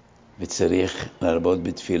 וצריך להרבות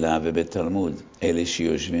בתפילה ובתלמוד. אלה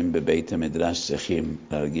שיושבים בבית המדרש צריכים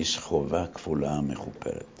להרגיש חובה כפולה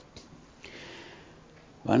מכופלת.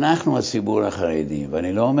 ואנחנו הציבור החרדי,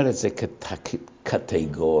 ואני לא אומר את זה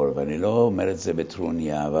כקטגור, ואני לא אומר את זה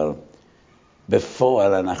בטרוניה, אבל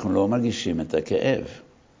בפועל אנחנו לא מרגישים את הכאב.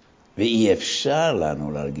 ואי אפשר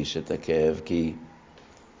לנו להרגיש את הכאב, כי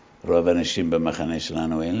רוב האנשים במחנה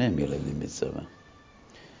שלנו אין להם ילדים בצבא.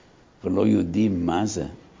 ולא יודעים מה זה.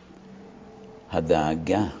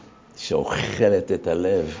 הדאגה שאוכלת את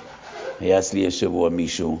הלב. היה אצלי השבוע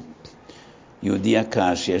מישהו, יהודי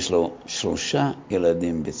יקר שיש לו 3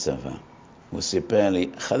 ילדים בצבא. הוא סיפר לי,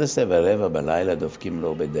 11:15 בלילה דופקים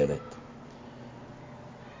לו בדלת.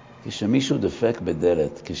 כשמישהו דופק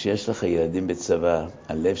בדלת, כשיש לך ילדים בצבא,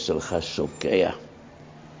 הלב שלך שוקע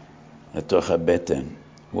לתוך הבטן.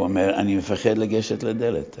 הוא אומר, אני מפחד לגשת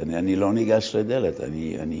לדלת. אני לא ניגש לדלת,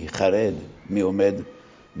 אני חרד מי עומד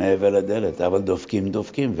מעבר לדלת. אבל דופקים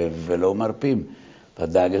ולא מרפים.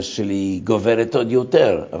 הדאגה שלי גוברת עוד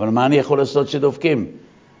יותר. אבל מה אני יכול לעשות שדופקים?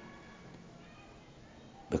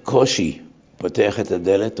 בקושי פותח את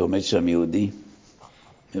הדלת, עומד שם יהודי,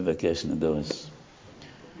 מבקש נדורס.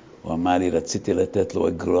 הוא אמר לי, רציתי לתת לו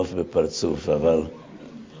אגרוף בפרצוף,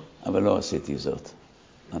 אבל לא עשיתי זאת.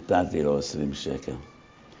 נתתי לו 20 שקל.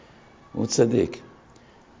 הוא צדיק.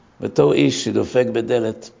 בתור איש שדופק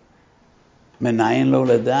בדלת, מנין לו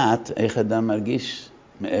לדעת איך אדם מרגיש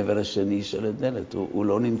מעבר השני של הדלת. הוא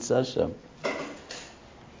לא נמצא שם.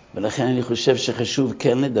 ולכן אני חושב שחשוב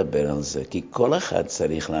כן לדבר על זה, כי כל אחד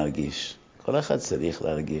צריך להרגיש. כל אחד צריך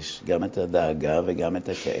להרגיש, גם את הדאגה וגם את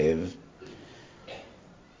הכאב.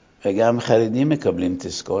 וגם חרדים מקבלים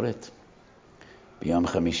תזכורת. ביום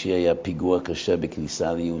חמישי היה פיגוע קשה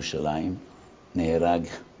בכניסה לירושלים. נהרג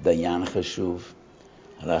דיין חשוב.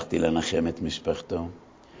 הלכתי לנחם את משפחתו.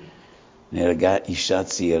 נהרגה אישה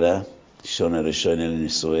צעירה, שונה ראשונה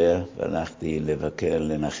לנישואיה, והלכתי לבקר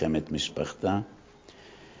לנחם את משפחתה.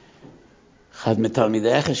 אחד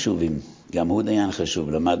מתלמידי החשובים, גם הוא דיין חשוב,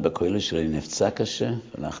 למד בכולל שלי, נפצע קשה,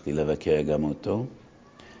 הלכתי לבקר גם אותו.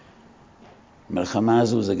 המלחמה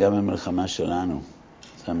הזו זה גם המלחמה שלנו.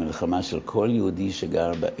 זה המלחמה של כל יהודי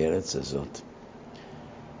שגר בארץ הזאת.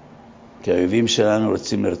 כי האויבים שלנו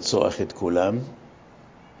רוצים לרצוח את כולם,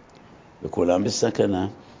 וכולם בסכנה,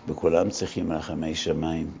 וכולם צריכים רחמי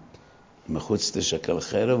שמיים. מחוץ תשקל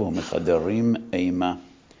חרב ומחדרים אימה.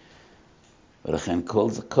 ולכן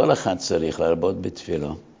כל אחד צריך להרבות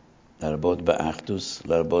בתפילו, להרבות באחדות,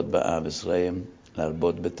 להרבות באהבת רעים,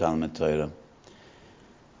 להרבות בתלמוד תורה.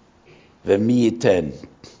 ומי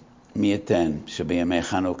ייתן שבימי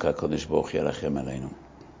חנוכה הקדוש ברוך הוא ירחם עלינו.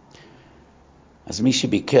 אז מי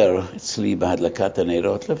שביקר אצלי בהדלקת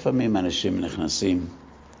הנרות, לפעמים אנשים נכנסים.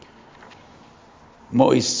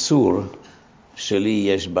 מויס צור שלי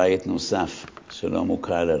יש בית נוסף שלא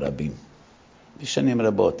מוכר לרבים. בשנים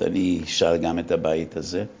רבות אני שר גם את הבית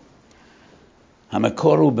הזה.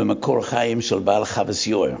 המקור הוא במקור חיים של בעל חבס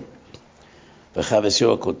יואר. וחבס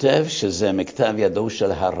יואר כותב שזה מכתב ידו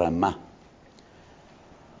של הרמה.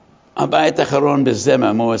 הבית האחרון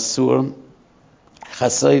בזמר מויס צור,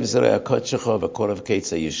 חסייב זרע קודשך וקורב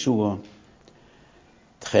קיץ הישוע,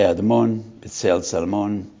 תחי אדמון, בצל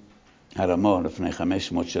צלמון, הרמו לפני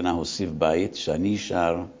 500 שנה הוסיף בית שאני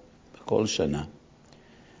שר בכל שנה.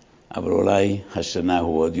 אבל אולי השנה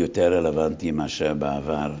הוא עוד יותר רלוונטי מאשר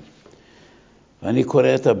בעבר. ואני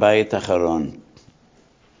קורא את הבית האחרון.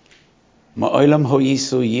 מעולם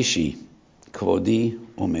הויסו ישי, כבודי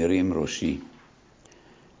ומרים ראשי.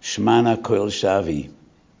 שמנה כל שבי,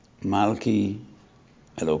 מלכי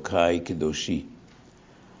אלוקי קדושי.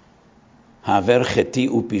 העבר חטאי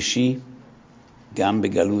ופישי, גם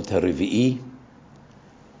בגלות הרביעי,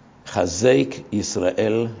 חזק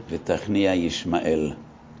ישראל ותכניע ישמעאל,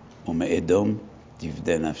 ומאדום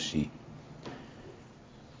תפדה נפשי.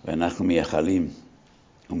 ואנחנו מייחלים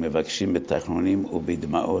ומבקשים בתחנונים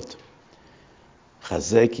ובדמעות,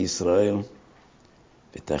 חזק ישראל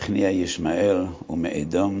ותכניע ישמעאל,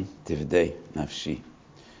 ומאדום תפדה נפשי.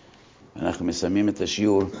 ואנחנו מסיימים את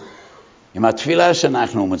השיעור עם התפילה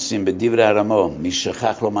שאנחנו מוצאים בדברי הרמו. מי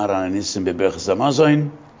שכח לומר על הניסים בברכת המזון,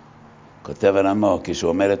 כותב הרמו, כשהוא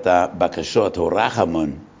אומר את הבקשות, הוא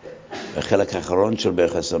רחמון, בחלק האחרון של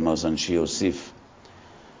ברכת המזון שיוסיף,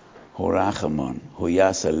 הוא רחמון, הוא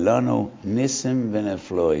יעשה לנו ניסים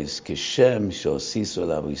ונפלויס, כשם שהוסיסו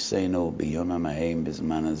לאבויסנו ביום ההם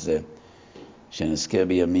בזמן הזה, שנזכה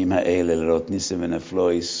בימים האלה לראות ניסים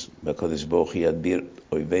ונפלויס, והקדוש ברוך הוא ידביר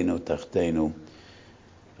אויבינו תחתינו,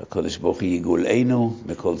 הקדוש ברוך הוא יגולנו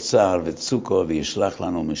מכל צער וצוקו, וישלח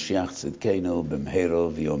לנו משיח צדקנו במהרה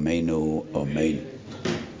ויומנו אמן.